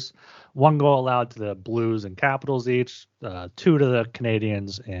Senators. 1 goal allowed to the Blues and Capitals each. 2 to the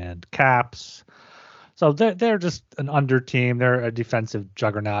Canadians and Caps. So they're just an under team. They're a defensive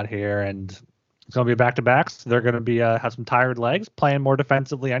juggernaut here, and it's going to be back-to-backs. They're going to be have some tired legs, playing more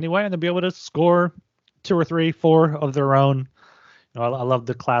defensively anyway, and they'll be able to score 2 or 3, 4 of their own. I love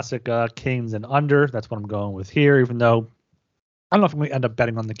the classic Canes and under. That's what I'm going with here, even though I don't know if I'm going to end up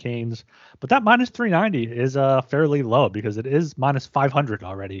betting on the Canes. But that -390 is fairly low because it is -500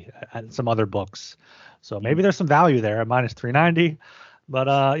 already at some other books. So maybe there's some value there at -390.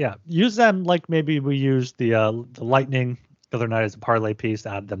 But yeah, use them like maybe we used the Lightning the other night as a parlay piece,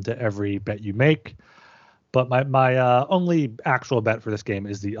 add them to every bet you make. But my only actual bet for this game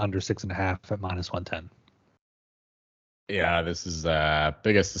is the under 6.5 at -110. Yeah, this is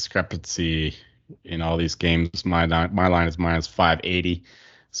biggest discrepancy in all these games. My line is -580,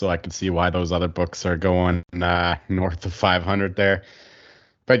 so I can see why those other books are going north of 500 there.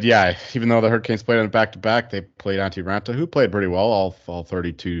 But yeah, even though the Hurricanes played on a back-to-back, they played Antti Raanta, who played pretty well. All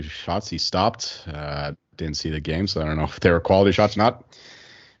 32 shots he stopped. Didn't see the game, so I don't know if they were quality shots or not.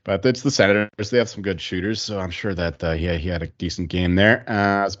 But it's the Senators. They have some good shooters, so I'm sure that he had a decent game there.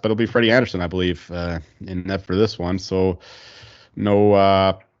 But it'll be Freddie Anderson, I believe, in net for this one. So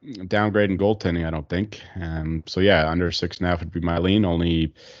no downgrade in goaltending, I don't think. So yeah, under 6.5 would be my lean.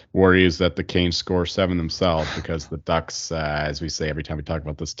 Only worry is that the Canes score 7 themselves because the Ducks, as we say every time we talk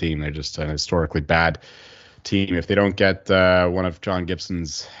about this team, they're just an historically bad team. If they don't get one of John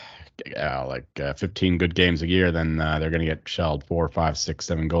Gibson's 15 good games a year, then they're going to get shelled 4, 5, 6,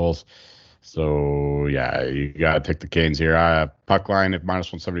 7 goals. So yeah, you got to take the Canes here. Puck line at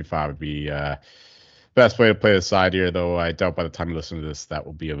 -175 would be best way to play the side here, though I doubt by the time you listen to this that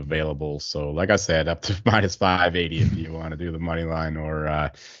will be available. So like I said, up to -580 if you want to do the money line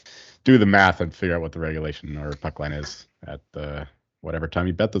or do the math and figure out what the regulation or puck line is at whatever time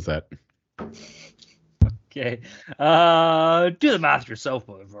you bet this at. Okay. Do the math yourself,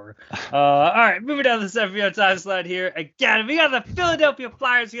 motherfucker. All right, moving down the 7 time slide here. Again, we got the Philadelphia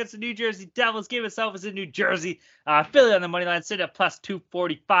Flyers against the New Jersey Devils. Game itself is in New Jersey. Philly on the money line sitting at plus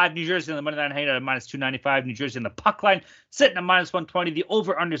 245. New Jersey on the money line hanging out at minus 295. New Jersey on the puck line sitting at minus 120. The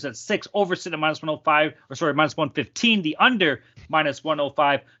over-under's at 6. Over sitting at minus 105. Minus 115. The under minus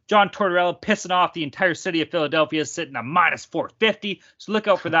 105. John Tortorella pissing off the entire city of Philadelphia sitting at minus 450. So look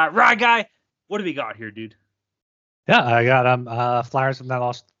out for that. Right, guy? What do we got here, dude? Yeah, I got Flyers have now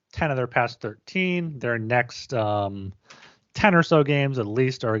lost 10 of their past 13. Their next 10 or so games at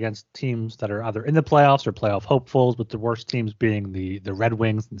least are against teams that are either in the playoffs or playoff hopefuls, with the worst teams being the Red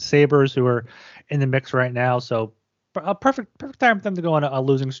Wings and Sabres, who are in the mix right now. So a perfect time for them to go on a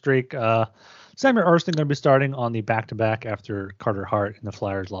losing streak. Samuel Erston going to be starting on the back-to-back after Carter Hart and the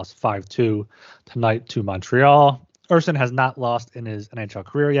Flyers lost 5-2 tonight to Montreal. Erston has not lost in his NHL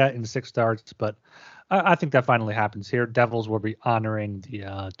career yet in 6 starts, but I think that finally happens here. Devils will be honoring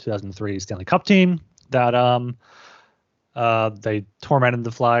the 2003 Stanley Cup team that they tormented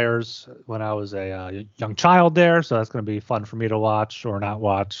the Flyers when I was a young child there. So that's going to be fun for me to watch or not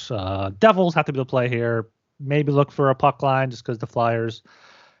watch. Devils have to be able to play here. Maybe look for a puck line just because the Flyers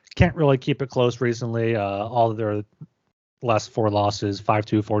can't really keep it close recently. All of their last 4 losses,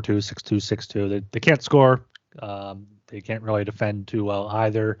 5-2, 4-2, 6-2, 6-2. They can't score. They can't really defend too well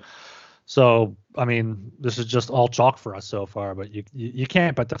either. So, I mean, this is just all chalk for us so far, but you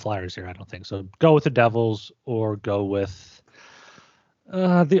can't bet the Flyers here, I don't think. So go with the Devils or go with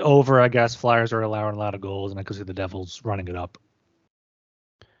the over, I guess. Flyers are allowing a lot of goals, and I could see the Devils running it up.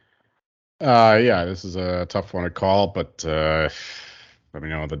 Yeah, this is a tough one to call, but the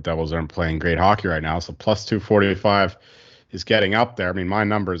Devils aren't playing great hockey right now, so plus 245 is getting up there. I mean, my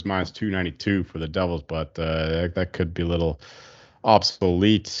number is minus 292 for the Devils, but that could be a little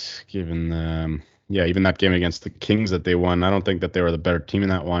obsolete given even that game against the Kings that they won. I don't think that they were the better team in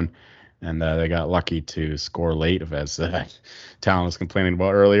that one, and they got lucky to score late, as Talon was complaining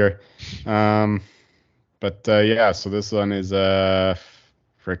about earlier. So this one is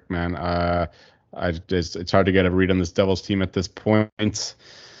frick, man. It's hard to get a read on this Devils team at this point.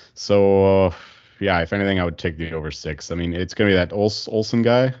 So if anything, I would take the over 6. I mean, it's gonna be that Olsen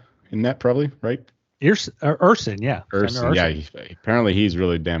guy in net, probably, right? Erston, yeah. Erston, yeah. Apparently he's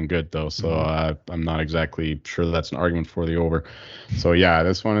really damn good, though. So I'm not exactly sure that's an argument for the over. So, yeah,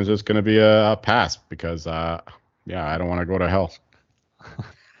 this one is just going to be a pass because, I don't want to go to hell.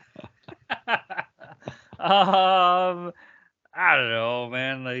 I don't know,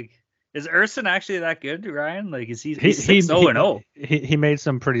 man. Like, is Erston actually that good, Ryan? Like, is he's 6-0-0? He made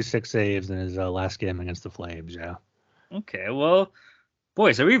some pretty sick saves in his last game against the Flames, yeah. Okay, well,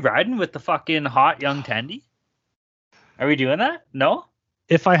 boys, are we riding with the fucking hot young Tendy? Are we doing that? No?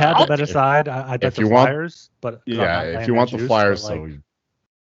 If I had to bet aside, I'd bet the Flyers. But if you want the Flyers,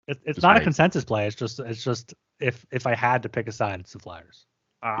 it's not a consensus play. It's just if I had to pick a side, it's the Flyers.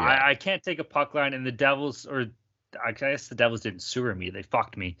 I can't take a puck line, and the Devils, or I guess the Devils didn't sewer me. They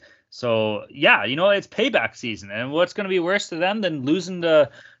fucked me. So, yeah, it's payback season. And what's going to be worse to them than losing to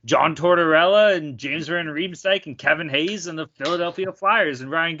John Tortorella and James Van Riemsdyk and Kevin Hayes and the Philadelphia Flyers and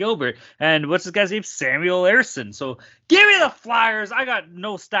Ryan Gilbert. And what's this guy's name? Samuel Erston. So give me the Flyers. I got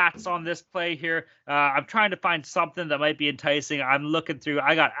no stats on this play here. I'm trying to find something that might be enticing. I'm looking through.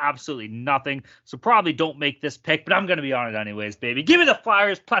 I got absolutely nothing. So probably don't make this pick, but I'm going to be on it anyways, baby. Give me the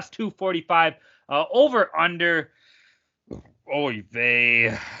Flyers plus 245. Over under. Oy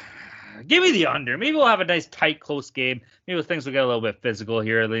vey. Give me the under. Maybe we'll have a nice, tight, close game. Maybe things will get a little bit physical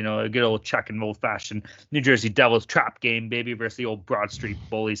here. A good old check and old-fashioned New Jersey Devils trap game, baby, versus the old Broad Street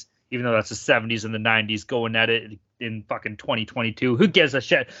Bullies. Even though that's the 70s and the 90s going at it in fucking 2022. Who gives a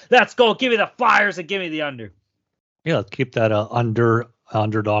shit? Let's go. Give me the Flyers and give me the under. Yeah, let's keep that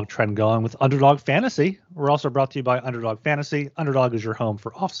underdog trend going with Underdog Fantasy. We're also brought to you by Underdog Fantasy. Underdog is your home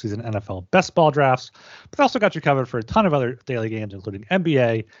for off-season NFL best ball drafts, but they also got you covered for a ton of other daily games, including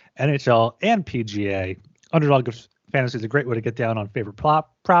NBA, NHL, and PGA. Underdog Fantasy is a great way to get down on favorite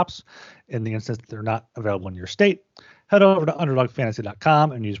props in the instance that they're not available in your state. Head over to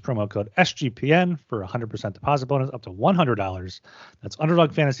UnderdogFantasy.com and use promo code SGPN for a 100% deposit bonus up to $100. That's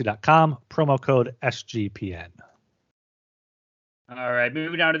UnderdogFantasy.com, promo code SGPN. All right,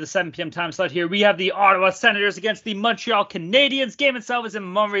 moving on to the 7 p.m. time slot here. We have the Ottawa Senators against the Montreal Canadiens. Game itself is in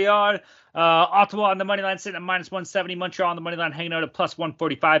Montreal. Ottawa on the money line sitting at minus 170. Montreal on the money line hanging out at plus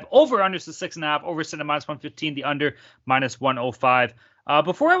 145. Over under to 6.5. Over sitting at minus 115. The under minus 105.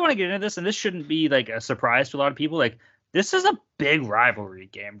 Before I want to get into this, and this shouldn't be like a surprise to a lot of people, like This is a big rivalry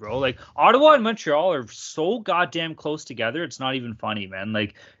game, bro. Like, Ottawa and Montreal are so goddamn close together. It's not even funny, man.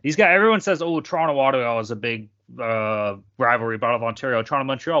 Like, these guys, everyone says, oh, Toronto Ottawa is a big rivalry, Battle of Ontario, Toronto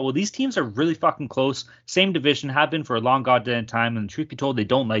Montreal. Well, these teams are really fucking close. Same division, have been for a long goddamn time. And truth be told, they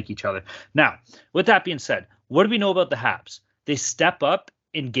don't like each other. Now, with that being said, what do we know about the Habs? They step up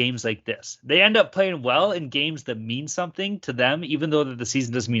in games like this. They end up playing well in games that mean something to them, even though the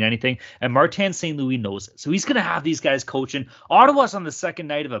season doesn't mean anything. And Martin St. Louis knows it. So he's going to have these guys coaching. Ottawa's on the second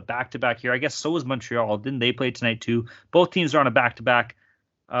night of a back-to-back here. I guess so is Montreal. Didn't they play tonight too? Both teams are on a back-to-back.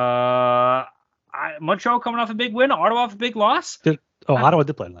 Montreal coming off a big win. Ottawa off a big loss. Ottawa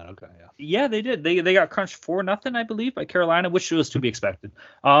did play tonight. Okay, yeah. Yeah, they did. They got crunched 4-0, I believe, by Carolina, which was to be expected.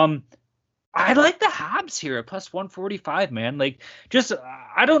 I like the Habs here at plus 145, man. Like, just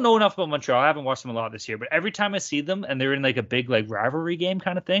I don't know enough about Montreal. I haven't watched them a lot this year, but every time I see them and they're in like a big like rivalry game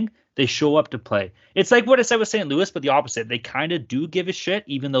kind of thing, they show up to play. It's like what I said with St. Louis, but the opposite. They kind of do give a shit,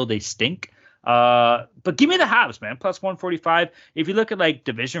 even though they stink. But give me the Habs, man. Plus 145. If you look at like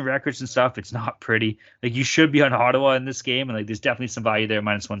division records and stuff, it's not pretty. Like, you should be on Ottawa in this game, and like there's definitely some value there,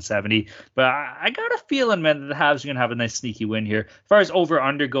 minus 170. But I got a feeling, man, that the Habs are gonna have a nice sneaky win here. As far as over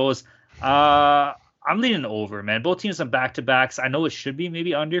under goes, I'm leaning over, man. Both teams on back-to-backs. I know it should be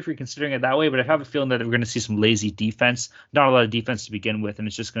maybe under if you're considering it that way, but I have a feeling that we're going to see some lazy defense. Not a lot of defense to begin with, and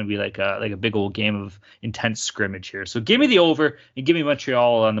it's just going to be like a big old game of intense scrimmage here. So give me the over and give me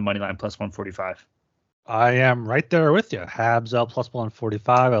Montreal on the money line plus 145. I am right there with you. Habs out plus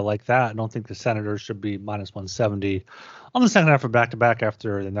 145. I like that. I don't think the Senators should be minus 170 on the second half of back-to-back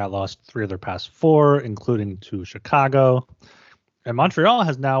after they now lost 3 of their past 4, including to Chicago. And Montreal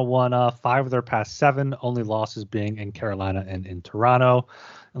has now won 5 of their past 7, only losses being in Carolina and in Toronto.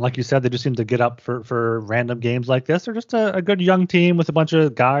 And like you said, they just seem to get up for random games like this. They're just a good young team with a bunch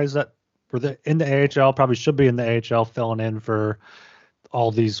of guys that were in the AHL, probably should be in the AHL, filling in for all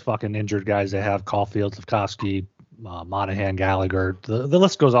these fucking injured guys they have: Caulfield, Slafkovsky, Monahan, Gallagher. The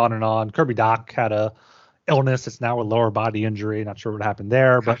list goes on and on. Kirby Dach had a illness. It's now a lower body injury. Not sure what happened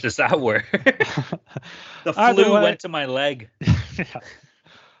there. But how does that work? The flu went to my leg. Yeah.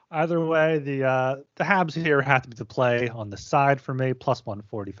 Either way, the Habs here have to be the play on the side for me, plus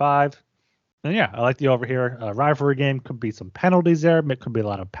 145. And yeah, I like the over here. Rivalry game, could be some penalties there. It could be a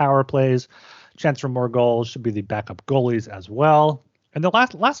lot of power plays. Chance for more goals. Should be the backup goalies as well. And the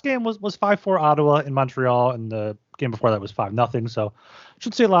last game was 5-4 Ottawa in Montreal, and the game before that was 5-0. So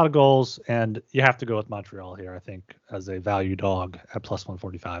should see a lot of goals, and you have to go with Montreal here, I think, as a value dog at plus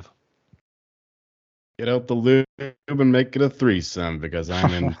 145. Get out the lube and make it a threesome, because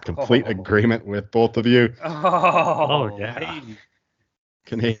I'm in complete agreement with both of you. Oh yeah. Baby.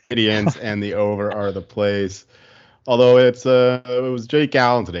 Canadians and the over are the plays. Although it was Jake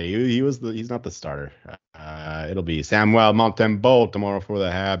Allen today. He's not the starter. It'll be Samuel Montembeault tomorrow for the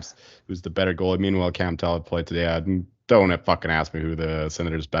Habs, who's the better goalie. Meanwhile, Cam Talbot played today. Don't fucking ask me who the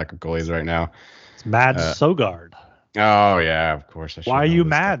Senators' backup goalie is right now. It's Mads Sogard. Oh yeah, of course. Why are you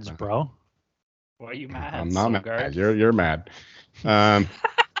Mads, bro? Why are you mad? I'm not Sogard? mad. You're mad.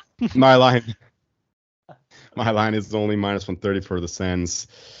 My line is only minus 130 for the Sens.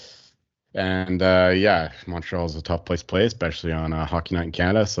 And yeah, Montreal is a tough place to play, especially on Hockey Night in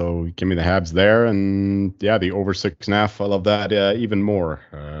Canada. So give me the Habs there, and yeah, the over 6.5. I love that even more,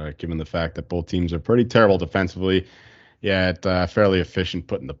 given the fact that both teams are pretty terrible defensively, yet fairly efficient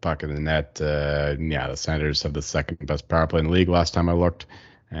putting the puck in the net. Yeah, the Senators have the second best power play in the league last time I looked,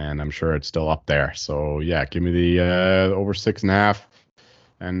 and I'm sure it's still up there. So yeah, give me the over 6.5,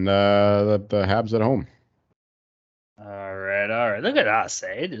 and the Habs at home. All right. Look at us,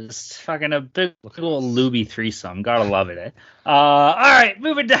 eh? Just fucking a big little looby threesome. Gotta love it, eh? All right,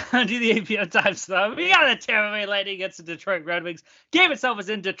 moving down to the APO time stuff. We got the Tampa Bay Lightning against the Detroit Red Wings. Game itself is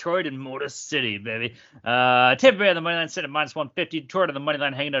in Detroit and Motor City, baby. Tampa Bay on the money line sitting at minus 150. Detroit on the money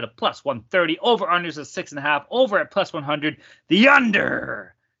line hanging out at plus 130. Over unders at 6.5. Over at plus 100. The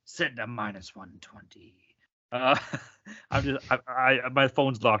under sitting at minus 120. My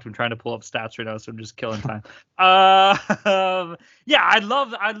phone's locked. I'm trying to pull up stats right now, so I'm just killing time. Yeah, I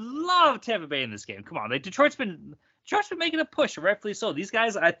love Tampa Bay in this game. Come on, like Detroit's been making a push, rightfully so. These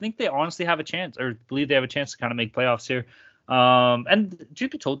guys, I think they honestly have a chance, or believe they have a chance to kind of make playoffs here. And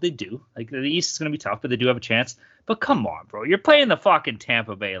truth be told, they do. Like, the East is going to be tough, but they do have a chance. But come on, bro, you're playing the fucking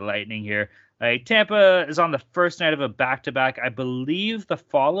Tampa Bay Lightning here. Like, Tampa is on the first night of a back-to-back. I believe the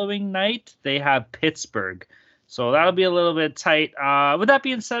following night they have Pittsburgh. So that'll be a little bit tight. With that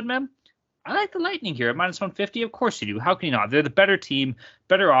being said, man, I like the Lightning here at minus 150. Of course you do. How can you not? They're the better team,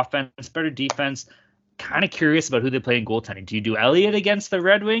 better offense, better defense. kind of curious about who they play in goaltending. Do you do Elliott against the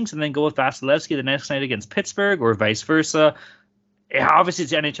Red Wings and then go with Vasilevsky the next night against Pittsburgh, or vice versa? Obviously,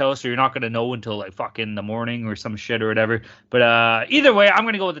 it's NHL, so you're not going to know until like fucking the morning or some shit or whatever. But either way, I'm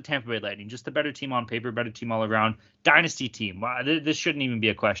going to go with the Tampa Bay Lightning. Just a better team on paper, better team all around. Dynasty team. This shouldn't even be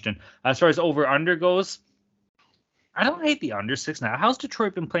a question. As far as over-under goes, I don't hate the under 6.5. How's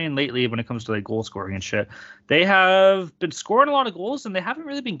Detroit been playing lately when it comes to like goal scoring and shit? They have been scoring a lot of goals, and they haven't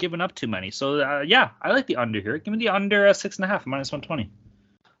really been giving up too many. So, yeah, I like the under here. Give me the under 6.5, minus 120.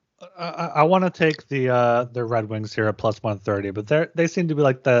 I want to take the Red Wings here at plus 130, but they seem to be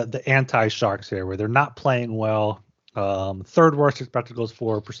like the anti-Sharks here, where they're not playing well. Third worst expected goals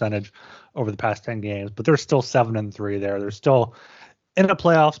for percentage over the past 10 games, but they're still 7-3 there. They're still in a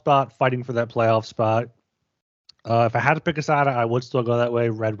playoff spot, fighting for that playoff spot. If I had to pick a side, I would still go that way.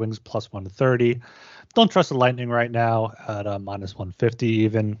 Red Wings plus 130. Don't trust the Lightning right now at minus 150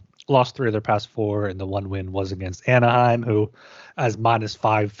 even. Lost 3 of their past 4, and the one win was against Anaheim, who as minus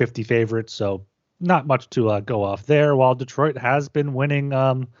 550 favorites. So not much to go off there. While Detroit has been winning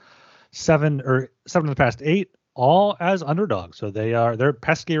 7 of the past 8, all as underdogs. So they're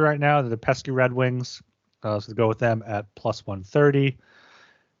pesky right now. They're the pesky Red Wings. So to go with them at plus 130.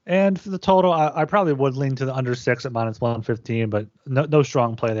 And for the total, I probably would lean to the under 6 at minus 115, but no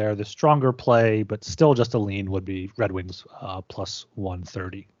strong play there. The stronger play, but still just a lean, would be Red Wings plus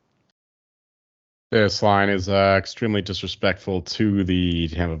 130. This line is extremely disrespectful to the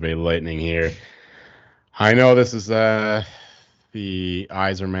Tampa Bay Lightning here. I know this is the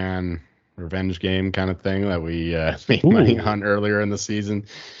Yzerman revenge game kind of thing that we made money on earlier in the season,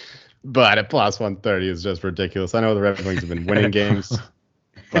 but at plus 130 is just ridiculous. I know the Red Wings have been winning games,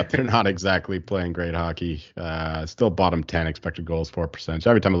 but they're not exactly playing great hockey. Still bottom 10 expected goals for percentage.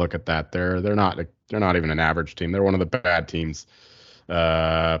 Every time I look at that, they're not even an average team. They're one of the bad teams.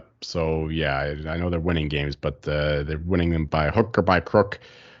 So yeah, I know they're winning games, but they're winning them by hook or by crook,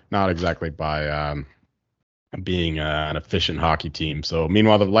 not exactly by being an efficient hockey team. So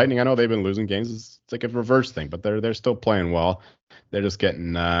meanwhile, the Lightning, I know they've been losing games. It's like a reverse thing, but they're still playing well. They're just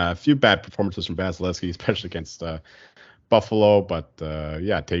getting a few bad performances from Vasilevsky, especially against Buffalo. But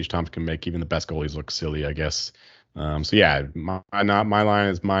yeah, Tage Thompson can make even the best goalies look silly, I guess. So yeah, my line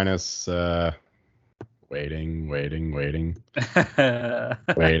is minus. Waiting. Minus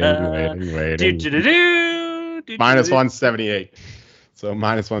 178. So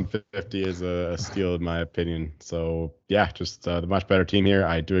minus 150 is a steal in my opinion. So yeah, just the much better team here.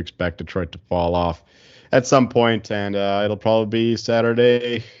 I do expect Detroit to fall off at some point, and it'll probably be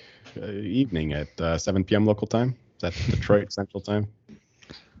Saturday evening at 7 p.m. local time. Is that Detroit Central Time?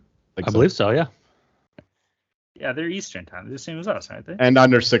 I believe so, yeah. Yeah, they're Eastern time. They're the same as us, aren't they? And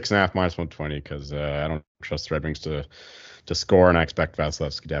under 6.5 minus 120 because I don't trust the Red Wings to score, and I expect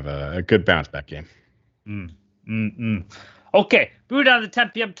Vasilevsky to have a good bounce back game. Okay, moving down to the 10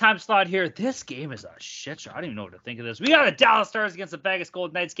 p.m. time slot here. This game is a shit show. I don't even know what to think of this. We got the Dallas Stars against the Vegas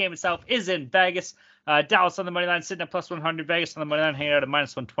Golden Knights. Game itself is in Vegas. Dallas on the money line sitting at plus 100. Vegas on the money line hanging out at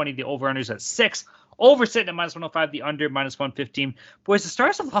minus 120. The over-under's at 6. Over sitting at minus 105, the under minus 115. Boys, the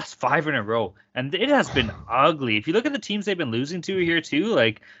Stars have lost 5 in a row, and it has been ugly. If you look at the teams they've been losing to here, too,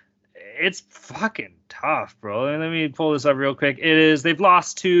 like, it's fucking tough, bro. Let me pull this up real quick. They've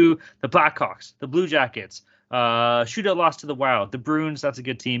lost to the Blackhawks, the Blue Jackets, shootout loss to the Wild, the Bruins, that's a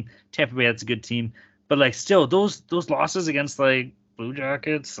good team. Tampa Bay, that's a good team. But, like, still, those losses against, like, Blue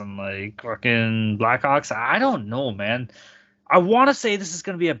Jackets and, like, fucking Blackhawks, I don't know, man. I want to say this is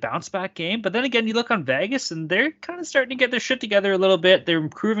going to be a bounce back game, but then again, you look on Vegas and they're kind of starting to get their shit together a little bit. They're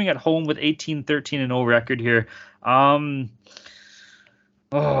improving at home with 18-13-0 record here. I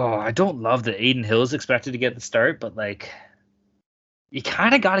don't love that Aiden Hill's expected to get the start, but like, you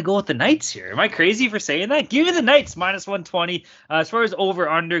kind of got to go with the Knights here. Am I crazy for saying that? Give me the Knights minus 120. As far as over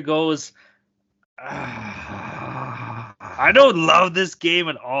under goes, I don't love this game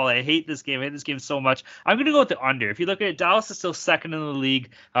at all. I hate this game. I hate this game so much. I'm going to go with the under. If you look at it, Dallas is still second in the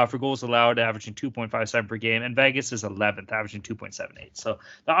league for goals allowed, averaging 2.57 per game, and Vegas is 11th, averaging 2.78. So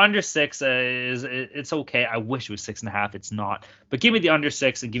the under 6 it's okay. I wish it was 6.5. It's not. But give me the under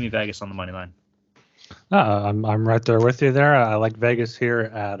 6 and give me Vegas on the money line. I'm right there with you there. I like Vegas here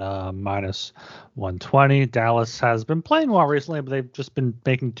at minus 120. Dallas has been playing well recently, but they've just been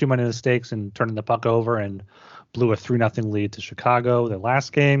making too many mistakes and turning the puck over, and blew a 3-0 lead to Chicago their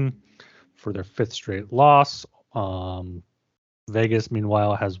last game for their 5th straight loss. Vegas,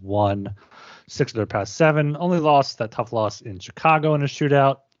 meanwhile, has won 6 of their past 7. Only lost that tough loss in Chicago in a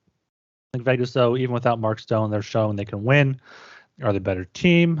shootout. I think Vegas, though, even without Mark Stone, they're showing they can win. Are the better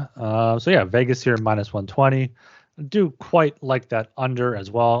team. So yeah, Vegas here minus 120. do quite like that under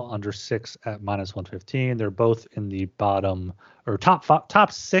as well, under 6 at -115. They're both in the bottom or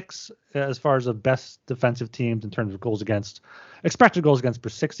top 6 as far as the best defensive teams in terms of goals against, expected goals against per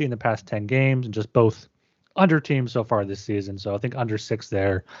 60 in the past 10 games, and just both under teams so far this season. So I think under 6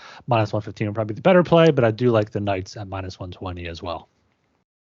 there, -115 would probably be the better play, but I do like the Knights at -120 as well.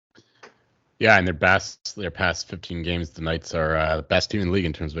 Yeah, and their past 15 games, the Knights are the best team in the league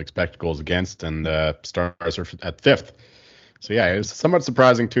in terms of expected goals against, and Stars are at 5th. So yeah, it was somewhat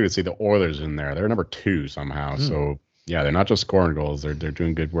surprising too to see the Oilers in there. They're number 2 somehow. So yeah, they're not just scoring goals; they're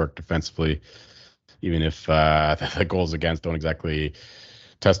doing good work defensively, even if the goals against don't exactly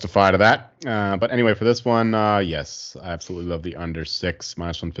testify to that. But anyway, for this one, yes, I absolutely love the under 6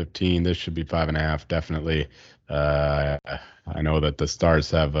 -115. This should be 5.5 definitely. I know that the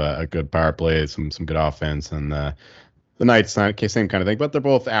Stars have a good power play, some good offense, and the Knights, same kind of thing, but they're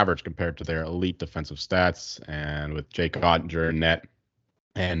both average compared to their elite defensive stats. And with Jake Ottinger in net,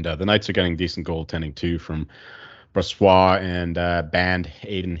 and the Knights are getting decent goaltending too from Brossoit and Band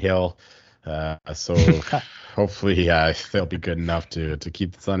Aiden Hill. So hopefully they'll be good enough to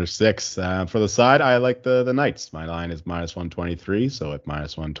keep this under 6. For the side, I like the Knights. My line is -123, so at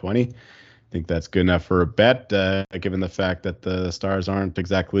 -120. I think that's good enough for a bet, given the fact that the Stars aren't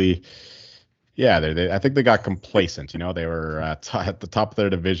exactly. Yeah, I think they got complacent. They were at the top of their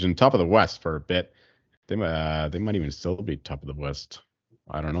division, top of the West for a bit. They might even still be top of the West.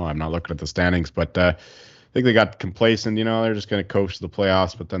 I don't know. I'm not looking at the standings, but I think they got complacent. They're just going to coast the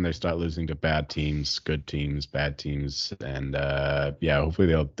playoffs, but then they start losing to bad teams, good teams, bad teams, and hopefully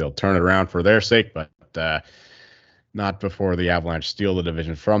they'll turn it around for their sake, but not before the Avalanche steal the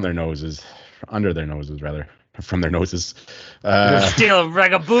division from their noses, under their noses rather, from their noses. Steal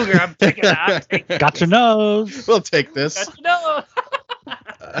like a booger. I'm taking that. Got your nose. We'll take this. Got your nose.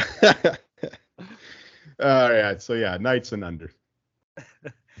 All right, so yeah, Knights and under.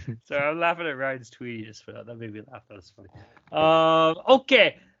 Sorry, I'm laughing at Ryan's tweet. He just put out. That made me laugh. That was funny.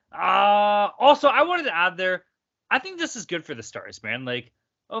 Okay. Also, I wanted to add there, I think this is good for the Stars, man. Like,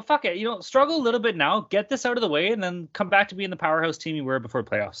 oh, fuck it. Struggle a little bit now, get this out of the way, and then come back to being the powerhouse team you were before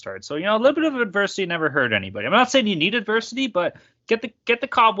playoffs started. So, a little bit of adversity never hurt anybody. I'm not saying you need adversity, but get the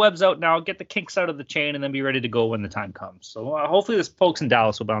cobwebs out now, get the kinks out of the chain, and then be ready to go when the time comes. So, hopefully this folks in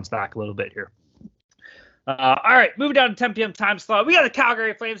Dallas will bounce back a little bit here. All right, moving down to 10 p.m. time slot. We got the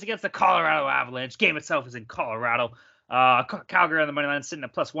Calgary Flames against the Colorado Avalanche. Game itself is in Colorado. Calgary on the money line sitting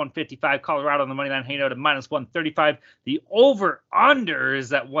at +155. Colorado on the money line hanging out at -135. The over/under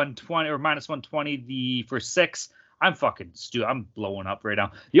is at 120 or -120. For 6. I'm fucking stupid. I'm blowing up right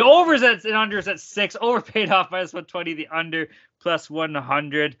now. The overs and unders at 6. Over paid off -120. The under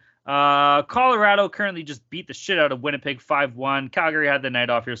 +100. Colorado currently just beat the shit out of Winnipeg 5-1. Calgary had the night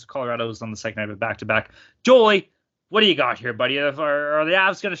off here, so Colorado's on the second night of back-to-back. Jolie, what do you got here, buddy? Are the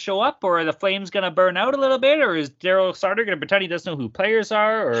Avs going to show up, or are the Flames going to burn out a little bit, or is Daryl Sutter going to pretend he doesn't know who players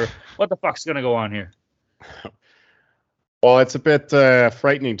are, or what the fuck's going to go on here? Well, it's a bit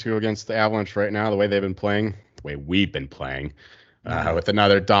frightening to against the Avalanche right now, the way they've been playing, the way we've been playing. With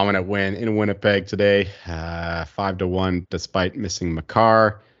another dominant win in Winnipeg today, 5-1, despite missing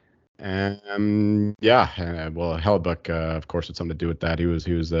Makar. Well, Hellebuyck, of course, had something to do with that. He was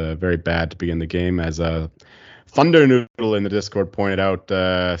very bad to begin the game, as Thunder Noodle in the Discord pointed out.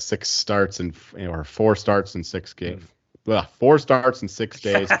 4 starts in 6 games. Well, 4 starts in 6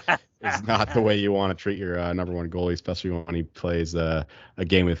 days is not the way you want to treat your number one goalie, especially when he plays a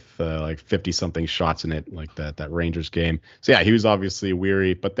game with like 50-something shots in it, like that Rangers game. So yeah, he was obviously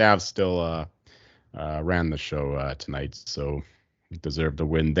weary, but the Avs still ran the show tonight, so deserved a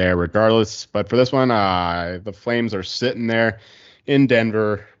win there regardless. But for this one, the Flames are sitting there in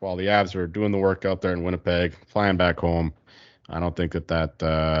Denver while the Avs are doing the work out there in Winnipeg, flying back home. I don't think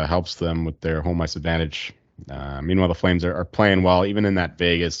that helps them with their home ice advantage. Meanwhile, the Flames are playing well. Even in that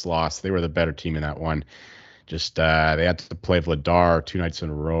Vegas loss, they were the better team in that one. Just they had to play Vladar 2 nights in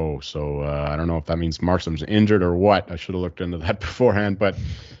a row. So I don't know if that means Markstrom's injured or what. I should have looked into that beforehand. But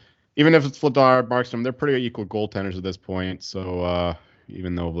even if it's Vladar, Markstrom, they're pretty equal goaltenders at this point. So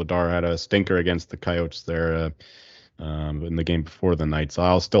even though Vladar had a stinker against the Coyotes there in the game before the Knights,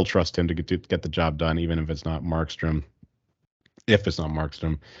 I'll still trust him to get the job done, even if it's not Markstrom.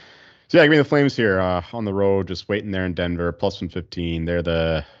 So yeah, give me the Flames here on the road, just waiting there in Denver, +115.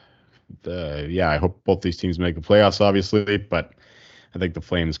 They're I hope both these teams make the playoffs, obviously, but I think the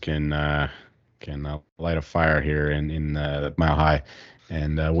Flames can light a fire here in Mile High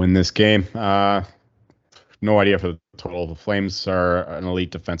and win this game. No idea for the total. The Flames are an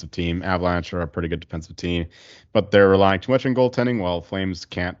elite defensive team. Avalanche are a pretty good defensive team, but they're relying too much on goaltending, while Flames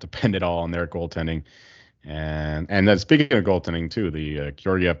can't depend at all on their goaltending. And then speaking of goaltending too, the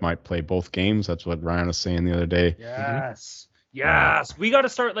Georgiev might play both games. That's what Ryan was saying the other day. Yes. We got to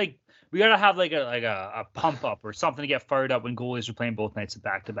start we got to have like a pump up or something to get fired up when goalies are playing both nights of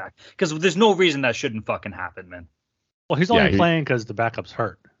back to back. Because there's no reason that shouldn't fucking happen, man. Well, he's only playing because the backup's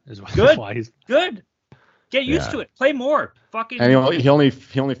hurt. Good. Why he's good. Get used to it. Play more. Fucking. And he only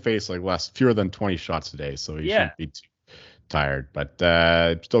faced like fewer than 20 shots today, so he shouldn't be too tired. But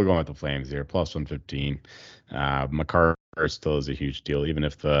still going with the Flames here, plus 115. Makar still is a huge deal, even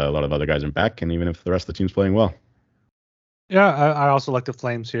if a lot of other guys are back, and even if the rest of the team's playing well. Yeah, I also like the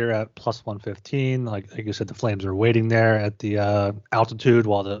Flames here at plus 115. Like you said, the Flames are waiting there at the altitude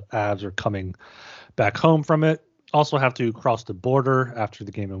while the Avs are coming back home from it. Also have to cross the border after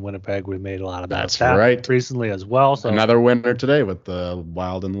the game in Winnipeg. We made a lot of that recently as well. So another winner today with the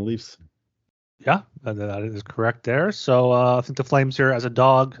Wild and the Leafs. Yeah, that is correct there. So I think the Flames here as a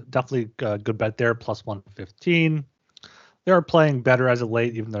dog, definitely a good bet there, plus 115. They're playing better as of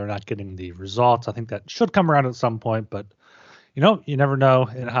late, even though they're not getting the results. I think that should come around at some point, but you never know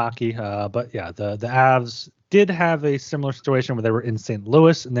in hockey. But yeah, the Avs did have a similar situation where they were in St.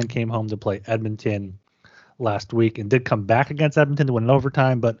 Louis and then came home to play Edmonton last week and did come back against Edmonton to win in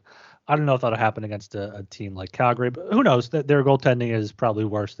overtime, but I don't know if that'll happen against a team like Calgary, but who knows? That their goaltending is probably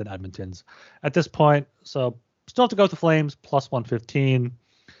worse than Edmonton's at this point. So still have to go with the Flames plus 115,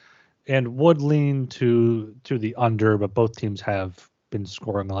 and would lean to the under, but both teams have been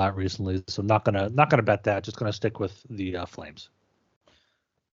scoring a lot recently, so not gonna bet that. Just gonna stick with the Flames.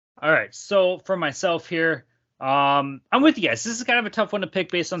 All right. So for myself here, I'm with you guys. This is kind of a tough one to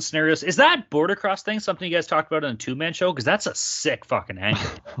pick based on scenarios. Is that border cross thing something you guys talked about on a two-man show? Because that's a sick fucking angle.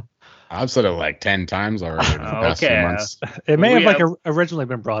 I've said it like 10 times already in the past few months. It may have originally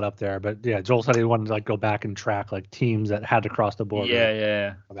been brought up there, but yeah, Joel said he wanted to go back and track teams that had to cross the border.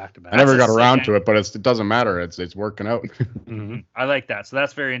 Yeah. Back to back. I never got around to it, but it doesn't matter. It's working out. Mm-hmm. I like that. So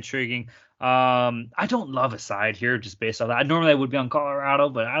that's very intriguing. I don't love a side here just based on that. Normally I would be on Colorado,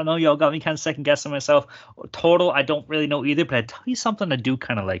 but I don't know. Y'all got me kind of second guessing myself. Total, I don't really know either, but I tell you something I do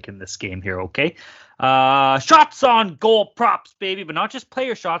kind of like in this game here. Okay. Shots on goal props, baby, but not just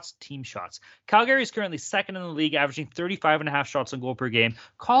player shots, team shots. Calgary is currently second in the league, averaging 35.5 shots on goal per game.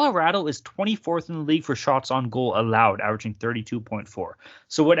 Colorado is 24th in the league for shots on goal allowed, averaging 32.4.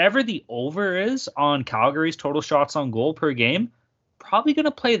 So whatever the over is on Calgary's total shots on goal per game, probably going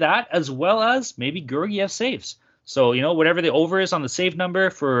to play that as well as maybe Georgiev saves. So, whatever the over is on the save number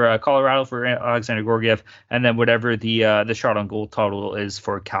for Colorado for Alexander Georgiev, and then whatever the shot on goal total is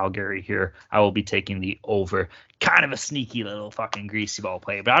for Calgary here, I will be taking the over. Kind of a sneaky little fucking greasy ball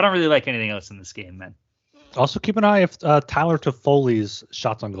play, but I don't really like anything else in this game, man. Also, keep an eye if Tyler Toffoli's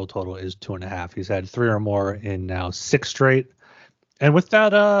shots on goal total is 2.5. He's had 3 or more in now 6 straight. And with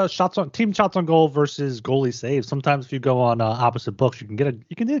that team shots on goal versus goalie saves, sometimes if you go on opposite books, you can get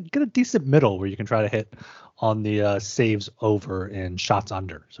a decent middle where you can try to hit on the saves over and shots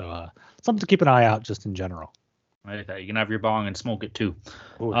under. So something to keep an eye out just in general. Right, you can have your bong and smoke it too.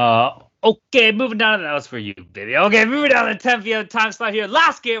 Okay, moving down to that was for you, baby. Okay, moving down to the 10 p.m. time slot here.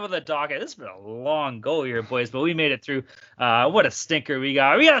 Last game of the docket. This has been a long go here, boys, but we made it through. What a stinker we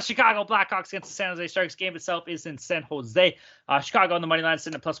got. We got the Chicago Blackhawks against the San Jose Sharks. Game itself is in San Jose. Chicago on the money line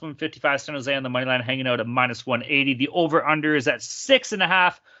sitting at plus 155. San Jose on the money line hanging out at minus 180. The over/under is at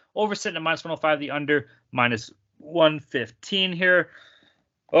 6.5. Over sitting at minus 105. The under minus 115 here.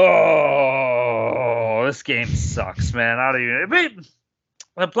 Oh, this game sucks, man. I don't even.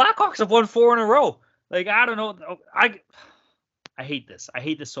 The Blackhawks have won 4 in a row. I don't know. I hate this. I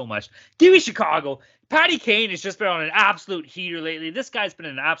hate this so much. Give me Chicago. Patty Kane has just been on an absolute heater lately. This guy's been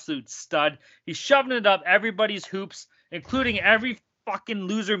an absolute stud. He's shoving it up everybody's hoops, including every fucking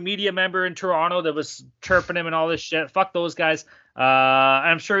loser media member in Toronto that was chirping him and all this shit. Fuck those guys.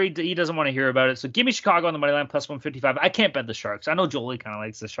 I'm sure he doesn't want to hear about it. So give me Chicago on the money line plus 155. I can't bet the Sharks. I know Jolie kind of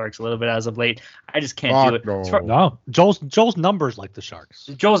likes the Sharks a little bit as of late. I just can't do it. No, Joel's numbers like the Sharks.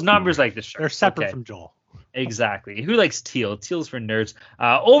 Joel's numbers like the Sharks. They're separate from Joel. Exactly. Who likes teal? Teal's for nerds.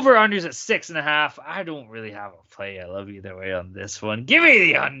 Over unders at 6.5. I don't really have a play. I love either way on this one. Give me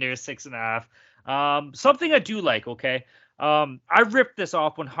the under 6.5. Something I do like. Okay. I ripped this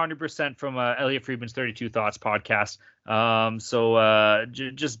off 100% from Elliot Friedman's 32 Thoughts podcast. So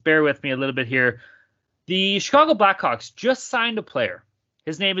just bear with me a little bit here. The Chicago Blackhawks just signed a player.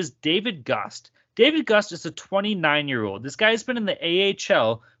 His name is David Gust. David Gust is a 29-year-old. This guy has been in the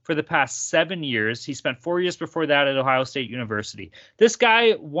AHL for the past 7 years. He spent 4 years before that at Ohio State University. This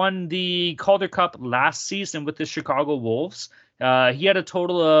guy won the Calder Cup last season with the Chicago Wolves. He had a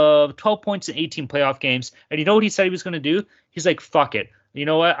total of 12 points in 18 playoff games. And you know what he said he was going to do? He's like, fuck it. You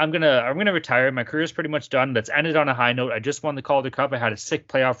know what? I'm gonna retire. My career's pretty much done. Let's end it on a high note. I just won the Calder Cup. I had a sick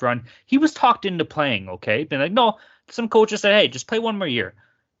playoff run. He was talked into playing. Okay, been like, no. Some coaches said, hey, just play one more year.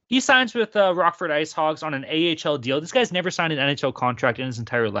 He signs with Rockford Ice Hogs on an AHL deal. This guy's never signed an NHL contract in his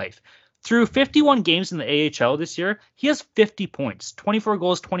entire life. Through 51 games in the AHL this year, he has 50 points, 24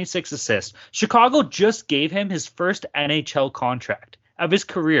 goals, 26 assists. Chicago just gave him his first NHL contract of his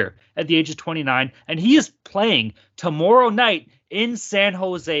career at the age of 29, and he is playing tomorrow night in San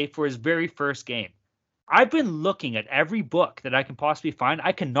Jose for his very first game. I've been looking at every book that I can possibly find.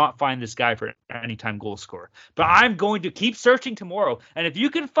 I cannot find this guy for an anytime goal scorer, but I'm going to keep searching tomorrow. And if you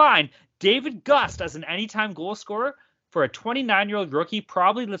can find David Gust as an anytime goal scorer for a 29-year-old rookie,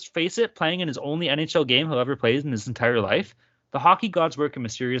 probably, let's face it, playing in his only NHL game he'll ever play in his entire life, the hockey gods work in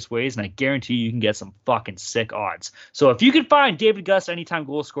mysterious ways, and I guarantee you can get some fucking sick odds. So if you can find David Gust anytime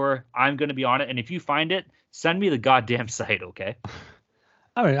goal scorer, I'm going to be on it. And if you find it, send me the goddamn site, okay?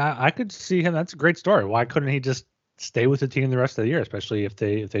 I mean, I could see him. That's a great story. Why couldn't he just stay with the team the rest of the year, especially if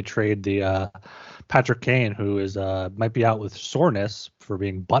they trade the Patrick Kane, who is might be out with soreness for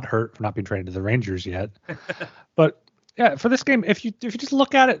being butthurt for not being traded to the Rangers yet. But yeah, for this game, if you just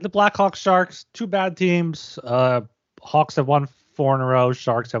look at it, the Blackhawks Sharks, two bad teams. Hawks have won 4 in a row.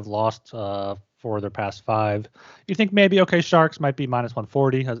 Sharks have lost 4 of their past 5. You think maybe, okay, Sharks might be minus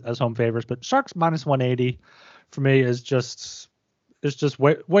 140 as home favorites, but Sharks minus 180 for me is just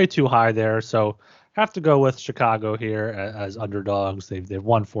way too high there. So have to go with Chicago here as underdogs. They've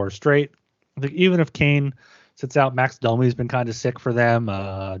won 4 straight. I think even if Kane sits out, Max Domi's been kind of sick for them.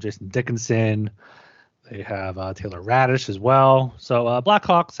 Jason Dickinson. They have Taylor Radish as well. So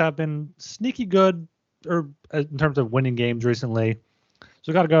Blackhawks have been sneaky good or in terms of winning games recently.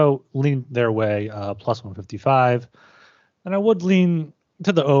 So got to go lean their way, plus 155. And I would lean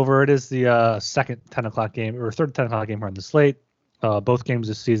to the over. It is the second 10 o'clock game or third 10 o'clock game here on the slate. Both games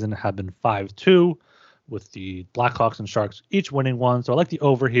this season have been 5-2 with the Blackhawks and Sharks each winning one. So I like the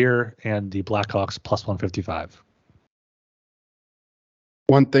over here and the Blackhawks plus 155.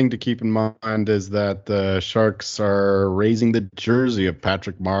 One thing to keep in mind is that the Sharks are raising the jersey of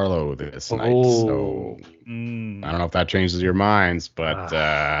Patrick Marleau this night. So I don't know if that changes your minds, but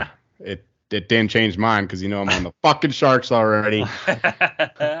it didn't change mine because I'm on the fucking Sharks already.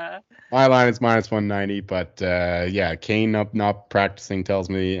 My line is minus 190, but yeah, Kane not practicing tells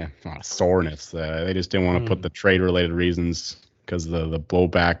me not a soreness. They just didn't want to put the trade-related reasons because of the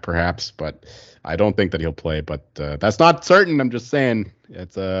blowback, perhaps. But I don't think that he'll play. But that's not certain. I'm just saying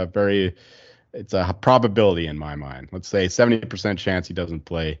it's a probability in my mind. Let's say 70% chance he doesn't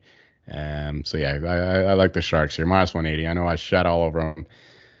play. So yeah, I like the Sharks here, minus 180. I know I shat all over them.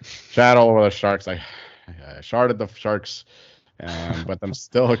 Shat all over the Sharks. I sharded the Sharks. But I'm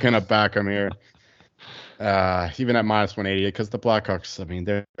still going to back them here, even at minus 180, because the Blackhawks, I mean,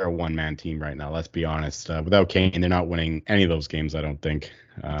 they're a one-man team right now, let's be honest. Without Kane, they're not winning any of those games, I don't think.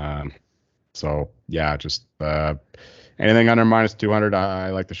 So, yeah, just anything under minus 200,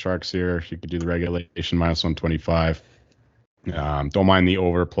 I like the Sharks here. You could do the regulation minus 125. Don't mind the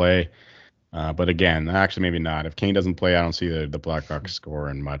overplay. But again, actually, maybe not. If Kane doesn't play, I don't see the Blackhawks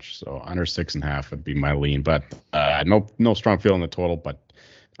scoring much. So under 6.5 would be my lean. But no strong feeling in the total. But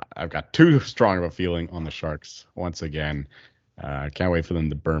I've got too strong of a feeling on the Sharks once again. Can't wait for them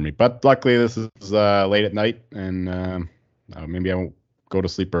to burn me. But luckily, this is late at night, and maybe I won't go to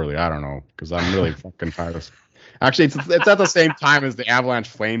sleep early. I don't know, because I'm really fucking tired of. Actually, it's at the same time as the Avalanche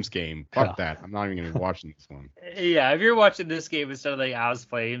Flames game. Fuck that. I'm not even going to be watching this one. Yeah, if you're watching this game instead of like Avs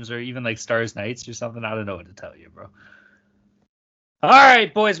Flames or even like Stars Knights or something, I don't know what to tell you, bro. All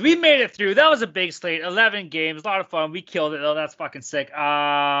right, boys, we made it through. That was a big slate. 11 games. A lot of fun. We killed it, though. That's fucking sick.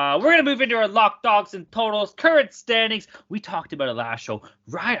 We're going to move into our lock dogs and totals. Current standings. We talked about it last show.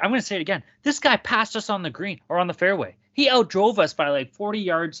 Right, I'm going to say it again. This guy passed us on the green or on the fairway. He outdrove us by like 40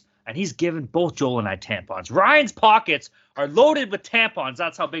 yards. And he's given both Joel and I tampons. Ryan's pockets are loaded with tampons.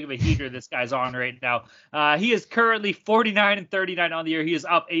 That's how big of a heater this guy's on right now. He is currently 49 and 39 on the year. He is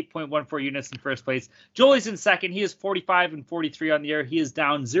up 8.14 units in first place. Joel's in second. He is 45 and 43 on the year. He is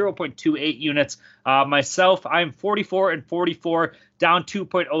down 0.28 units. Myself, I'm 44 and 44, down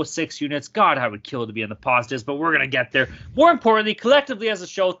 2.06 units. God, I would kill to be in the positives, but we're going to get there. More importantly, collectively as a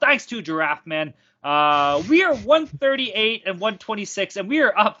show, thanks to Giraffe Man, we are 138 and 126, and we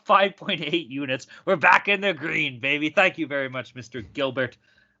are up 5.8 units. We're back in the green, baby. Thank you very much, Mr. Gilbert.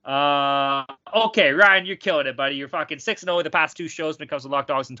 Okay, Ryan, you're killing it, buddy. You're fucking 6-0 the past 2 shows when it comes to lock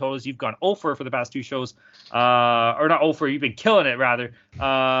dogs and totals. You've gone 0 for the past 2 shows. Or not 0 for, you've been killing it, rather.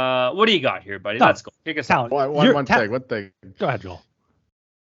 What do you got here, buddy? Let's go. Kick us out. One thing. Go ahead, Joel.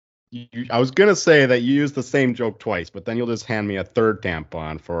 I was gonna say that you used the same joke twice, but then you'll just hand me a third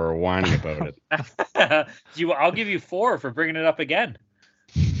tampon for whining about it. I'll give you 4 for bringing it up again.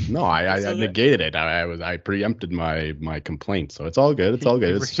 No, I negated it. I preempted my complaint, so it's all good. It's all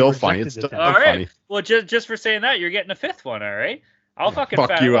good. It's still funny. It's still all right. funny. Well, just for saying that, you're getting a 5th one. All right. I'll fucking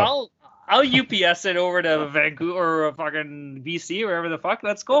fuck you up. I'll UPS it over to Vancouver or fucking BC, wherever the fuck.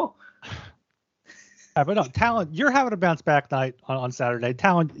 Let's go. Yeah, but no, Talon, you're having a bounce back night on Saturday.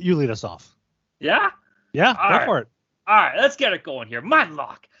 Talon, you lead us off. Yeah? Yeah, All go right. for it. All right, let's get it going here. My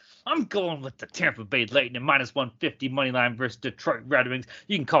lock. I'm going with the Tampa Bay Lightning -150 money line versus Detroit Red Wings.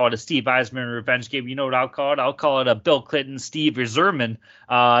 You can call it a Steve Eisman revenge game. You know what I'll call it? I'll call it a Bill Clinton, Steve Yzerman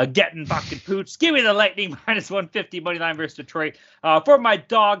getting fucking pooch. Give me the Lightning -150 money line versus Detroit. For my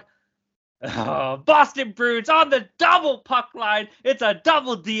dog, Boston Bruins on the double puck line. It's a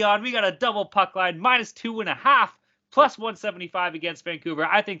double Dion. We got a double puck line -2.5 +175 against Vancouver.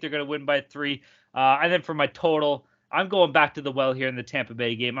 I think they're going to win by 3. And then for my total, I'm going back to the well here in the Tampa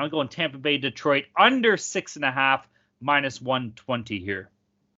Bay game. I'm going Tampa Bay Detroit under 6.5 -120 here.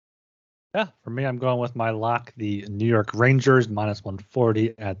 Yeah, for me, I'm going with my lock, the New York Rangers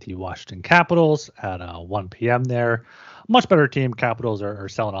 -140 at the Washington Capitals at 1 p.m. there. Much better team. Capitals are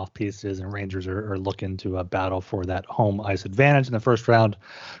selling off pieces, and Rangers are looking to battle for that home ice advantage in the first round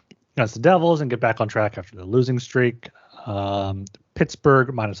against the Devils and get back on track after the losing streak.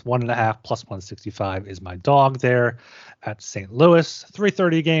 Pittsburgh -1.5 +165 is my dog there at St. Louis.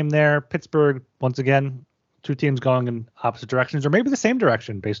 3:30 game there. Pittsburgh, once again, two teams going in opposite directions, or maybe the same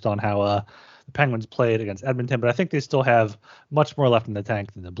direction based on how the Penguins played against Edmonton. But I think they still have much more left in the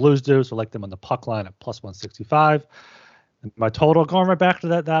tank than the Blues do. So I like them on the puck line at +165. And my total, going right back to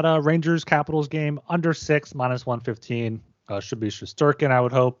that Rangers Capitals game, under 6 -115. Should be Shesterkin, I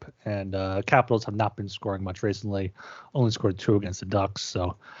would hope. And Capitals have not been scoring much recently. Only scored 2 against the Ducks.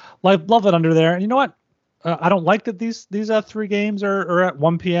 So love it under there. And you know what? I don't like that these 3 games are at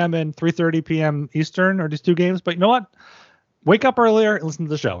 1 p.m. and 3:30 p.m. Eastern, or these 2 games. But you know what? Wake up earlier and listen to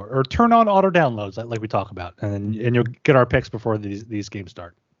the show, or turn on auto downloads like we talk about, and you'll get our picks before these games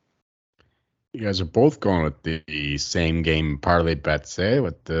start. You guys are both going with the same game parlay bets,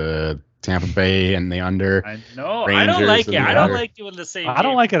 with the Tampa Bay and the under. I know. Rangers I don't like it. I don't under. like doing the same. I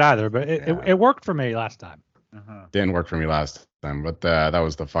don't like it either, but it worked for me last time. Didn't work for me last time, but that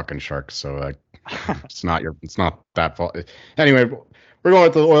was the fucking Sharks. So it's not that fault. Anyway, we're going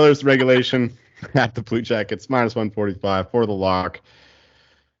with the Oilers regulation at the Blue Jackets -145 for the lock.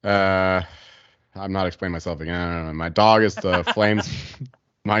 I'm not explaining myself again. My dog is the Flames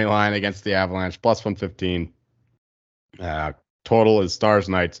money line against the Avalanche +115. Total is Stars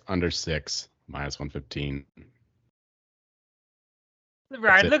Knights under 6 -115.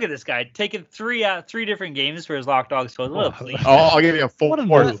 Ryan, look at this guy taking 3 different games for his lock dogs total. I'll give you a full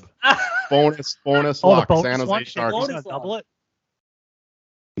bonus lock. The San Jose Sharks. Bonus double it?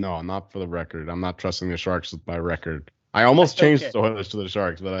 No, not for the record. I'm not trusting the Sharks with my record. I almost changed the Oilers to the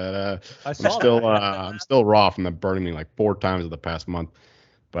Sharks, but I'm still raw from them burning me like 4 times in the past month.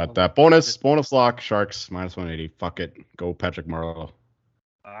 But bonus lock, Sharks -180. Fuck it. Go Patrick Marleau.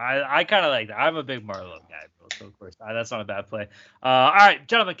 I kind of like that. I'm a big Marleau guy, bro, so of course that's not a bad play. All right,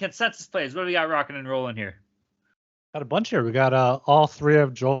 gentlemen, consensus plays. What do we got rocking and rolling here? Got a bunch here. We got all 3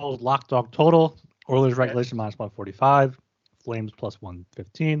 of Joel's lock dog total. Oilers regulation -145, Flames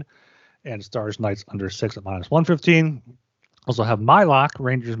 +115, and Stars Knights under 6 at -115. Also have my lock,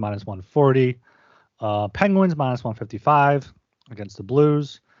 Rangers -140, Penguins -155 against the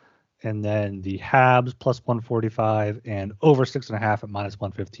Blues, and then the Habs +145 and over 6.5 at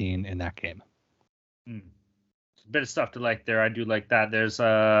 -115 in that game. A bit of stuff to like there. I do like that. There's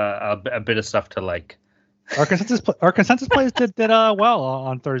a bit of stuff to like. Our consensus plays did well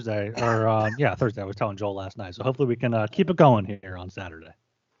on Thursday, or Thursday. I was telling Joel last night, so hopefully we can keep it going here on Saturday.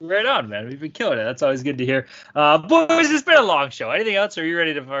 Right on, man. We've been killing it. That's always good to hear. Boys, it's been a long show. Anything else, or are you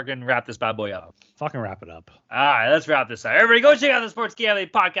ready to fucking wrap this bad boy up? Fucking wrap it up. All right, let's wrap this up. Everybody go check out the Sports Gambling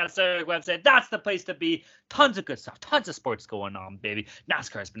Podcast website. That's the place to be. Tons of good stuff. Tons of sports going on, baby.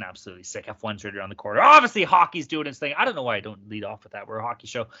 NASCAR's been absolutely sick. F1's right around the corner. Obviously, hockey's doing its thing. I don't know why I don't lead off with that. We're a hockey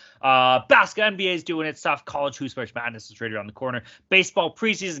show. Basketball, NBA's doing its stuff. College Hoops March Madness is right around the corner. Baseball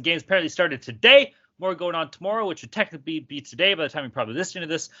preseason games apparently started today. More going on tomorrow, which would technically be today by the time you're probably listening to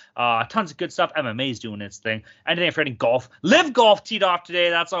this. Tons of good stuff. MMA's doing its thing. Anything for any golf. Live Golf teed off today.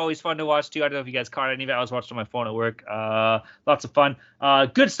 That's always fun to watch too. I don't know if you guys caught any of it. I was watching on my phone at work. Lots of fun.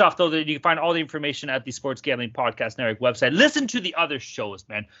 Good stuff though. That you can find all the information at the Sports Gambling Podcast Network website. Listen to the other shows,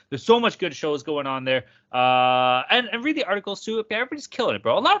 man. There's so much good shows going on there. And read the articles too. Everybody's killing it,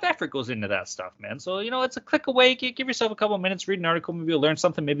 bro. A lot of effort goes into that stuff, man. So, it's a click away. Give yourself a couple of minutes, read an article. Maybe you'll learn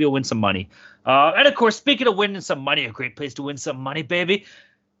something. Maybe you'll win some money. And of course, speaking of winning some money, a great place to win some money, baby.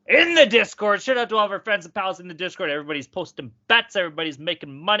 In the Discord. Shout out to all of our friends and pals in the Discord. Everybody's posting bets. Everybody's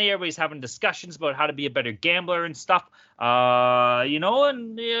making money. Everybody's having discussions about how to be a better gambler and stuff. Everybody's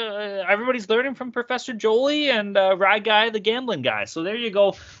learning from Professor Jolie and Rye Guy, the gambling guy. So there you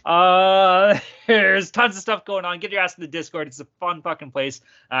go. There's tons of stuff going on. Get your ass in the Discord. It's a fun fucking place.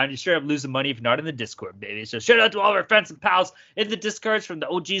 And you're sure of losing money if you're not in the Discord, baby. So shout out to all of our friends and pals in the Discords, from the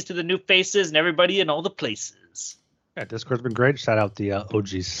OGs to the new faces and everybody in all the places. Yeah, Discord's been great. Shout out the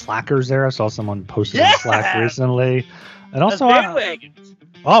OG Slackers there. I saw someone posted in Slack recently. And also,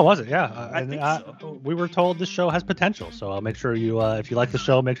 was it? Yeah. I think so. We were told this show has potential. So make sure you, if you like the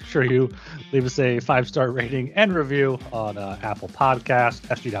show, make sure you leave us a 5-star rating and review on Apple Podcast,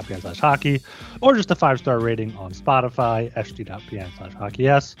 sg.pn/hockey, or just a 5-star rating on Spotify,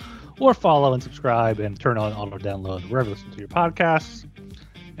 sg.pn/hockeys, or follow and subscribe and turn on auto download wherever you listen to your podcasts.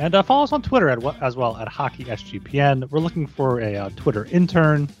 And follow us on Twitter as well at HockeySGPN. We're looking for a Twitter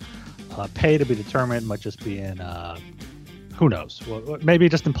intern. Pay to be determined. Might just be in, who knows? Maybe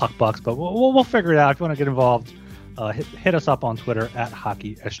just in puck bucks, but we'll figure it out. If you want to get involved, hit us up on Twitter at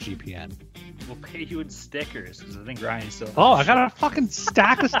HockeySGPN. We'll pay you in stickers because I think Ryan's still. Oh, I got a fucking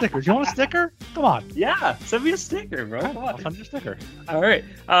stack of stickers. You want a sticker? Come on. Yeah, send me a sticker, bro. Come on. I'll send you a sticker. All right.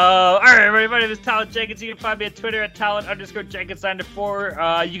 All right, everybody. My name is Talent Jenkins. You can find me on Twitter at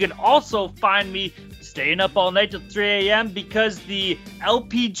Talent_Jenkins94. You can also find me staying up all night till 3 a.m. because the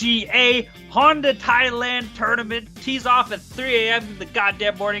LPGA Honda Thailand tournament tees off at 3 a.m. in the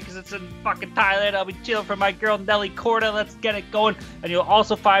goddamn morning because it's in fucking Thailand. I'll be chilling for my girl Nelly Corda. Let's get it going. And you'll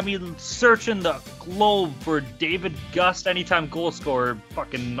also find me searching the globe for David Gust anytime goal scorer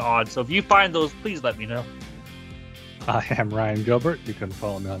fucking odds. So if you find those, please let me know. I am Ryan Gilbert. You can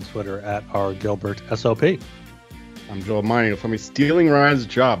follow me on Twitter at rgilbertsop. I'm Joel Mining. You'll find me stealing Ryan's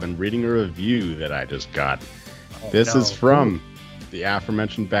job and reading a review that I just got. This is from the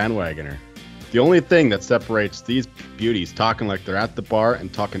aforementioned bandwagoner. The only thing that separates these beauties talking like they're at the bar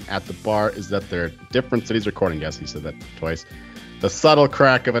and talking at the bar is that they're different cities recording. Yes, he said that twice. The subtle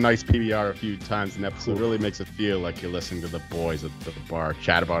crack of a nice PBR a few times an episode really makes it feel like you're listening to the boys at the bar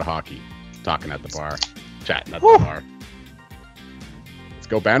chat about hockey, talking at the bar, chatting at the bar. Let's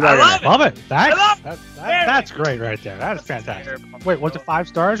go bandwagon. Love it. That's great right there. That is fantastic. Wait, was it 5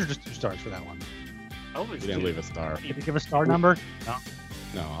 stars or just 2 stars for that one? Oh, You didn't leave a star. Did you give a star number?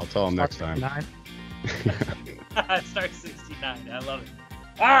 No, I'll tell him next time. Star 69. I love it.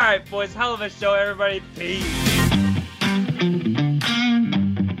 All right, boys. Hell of a show, everybody. Peace.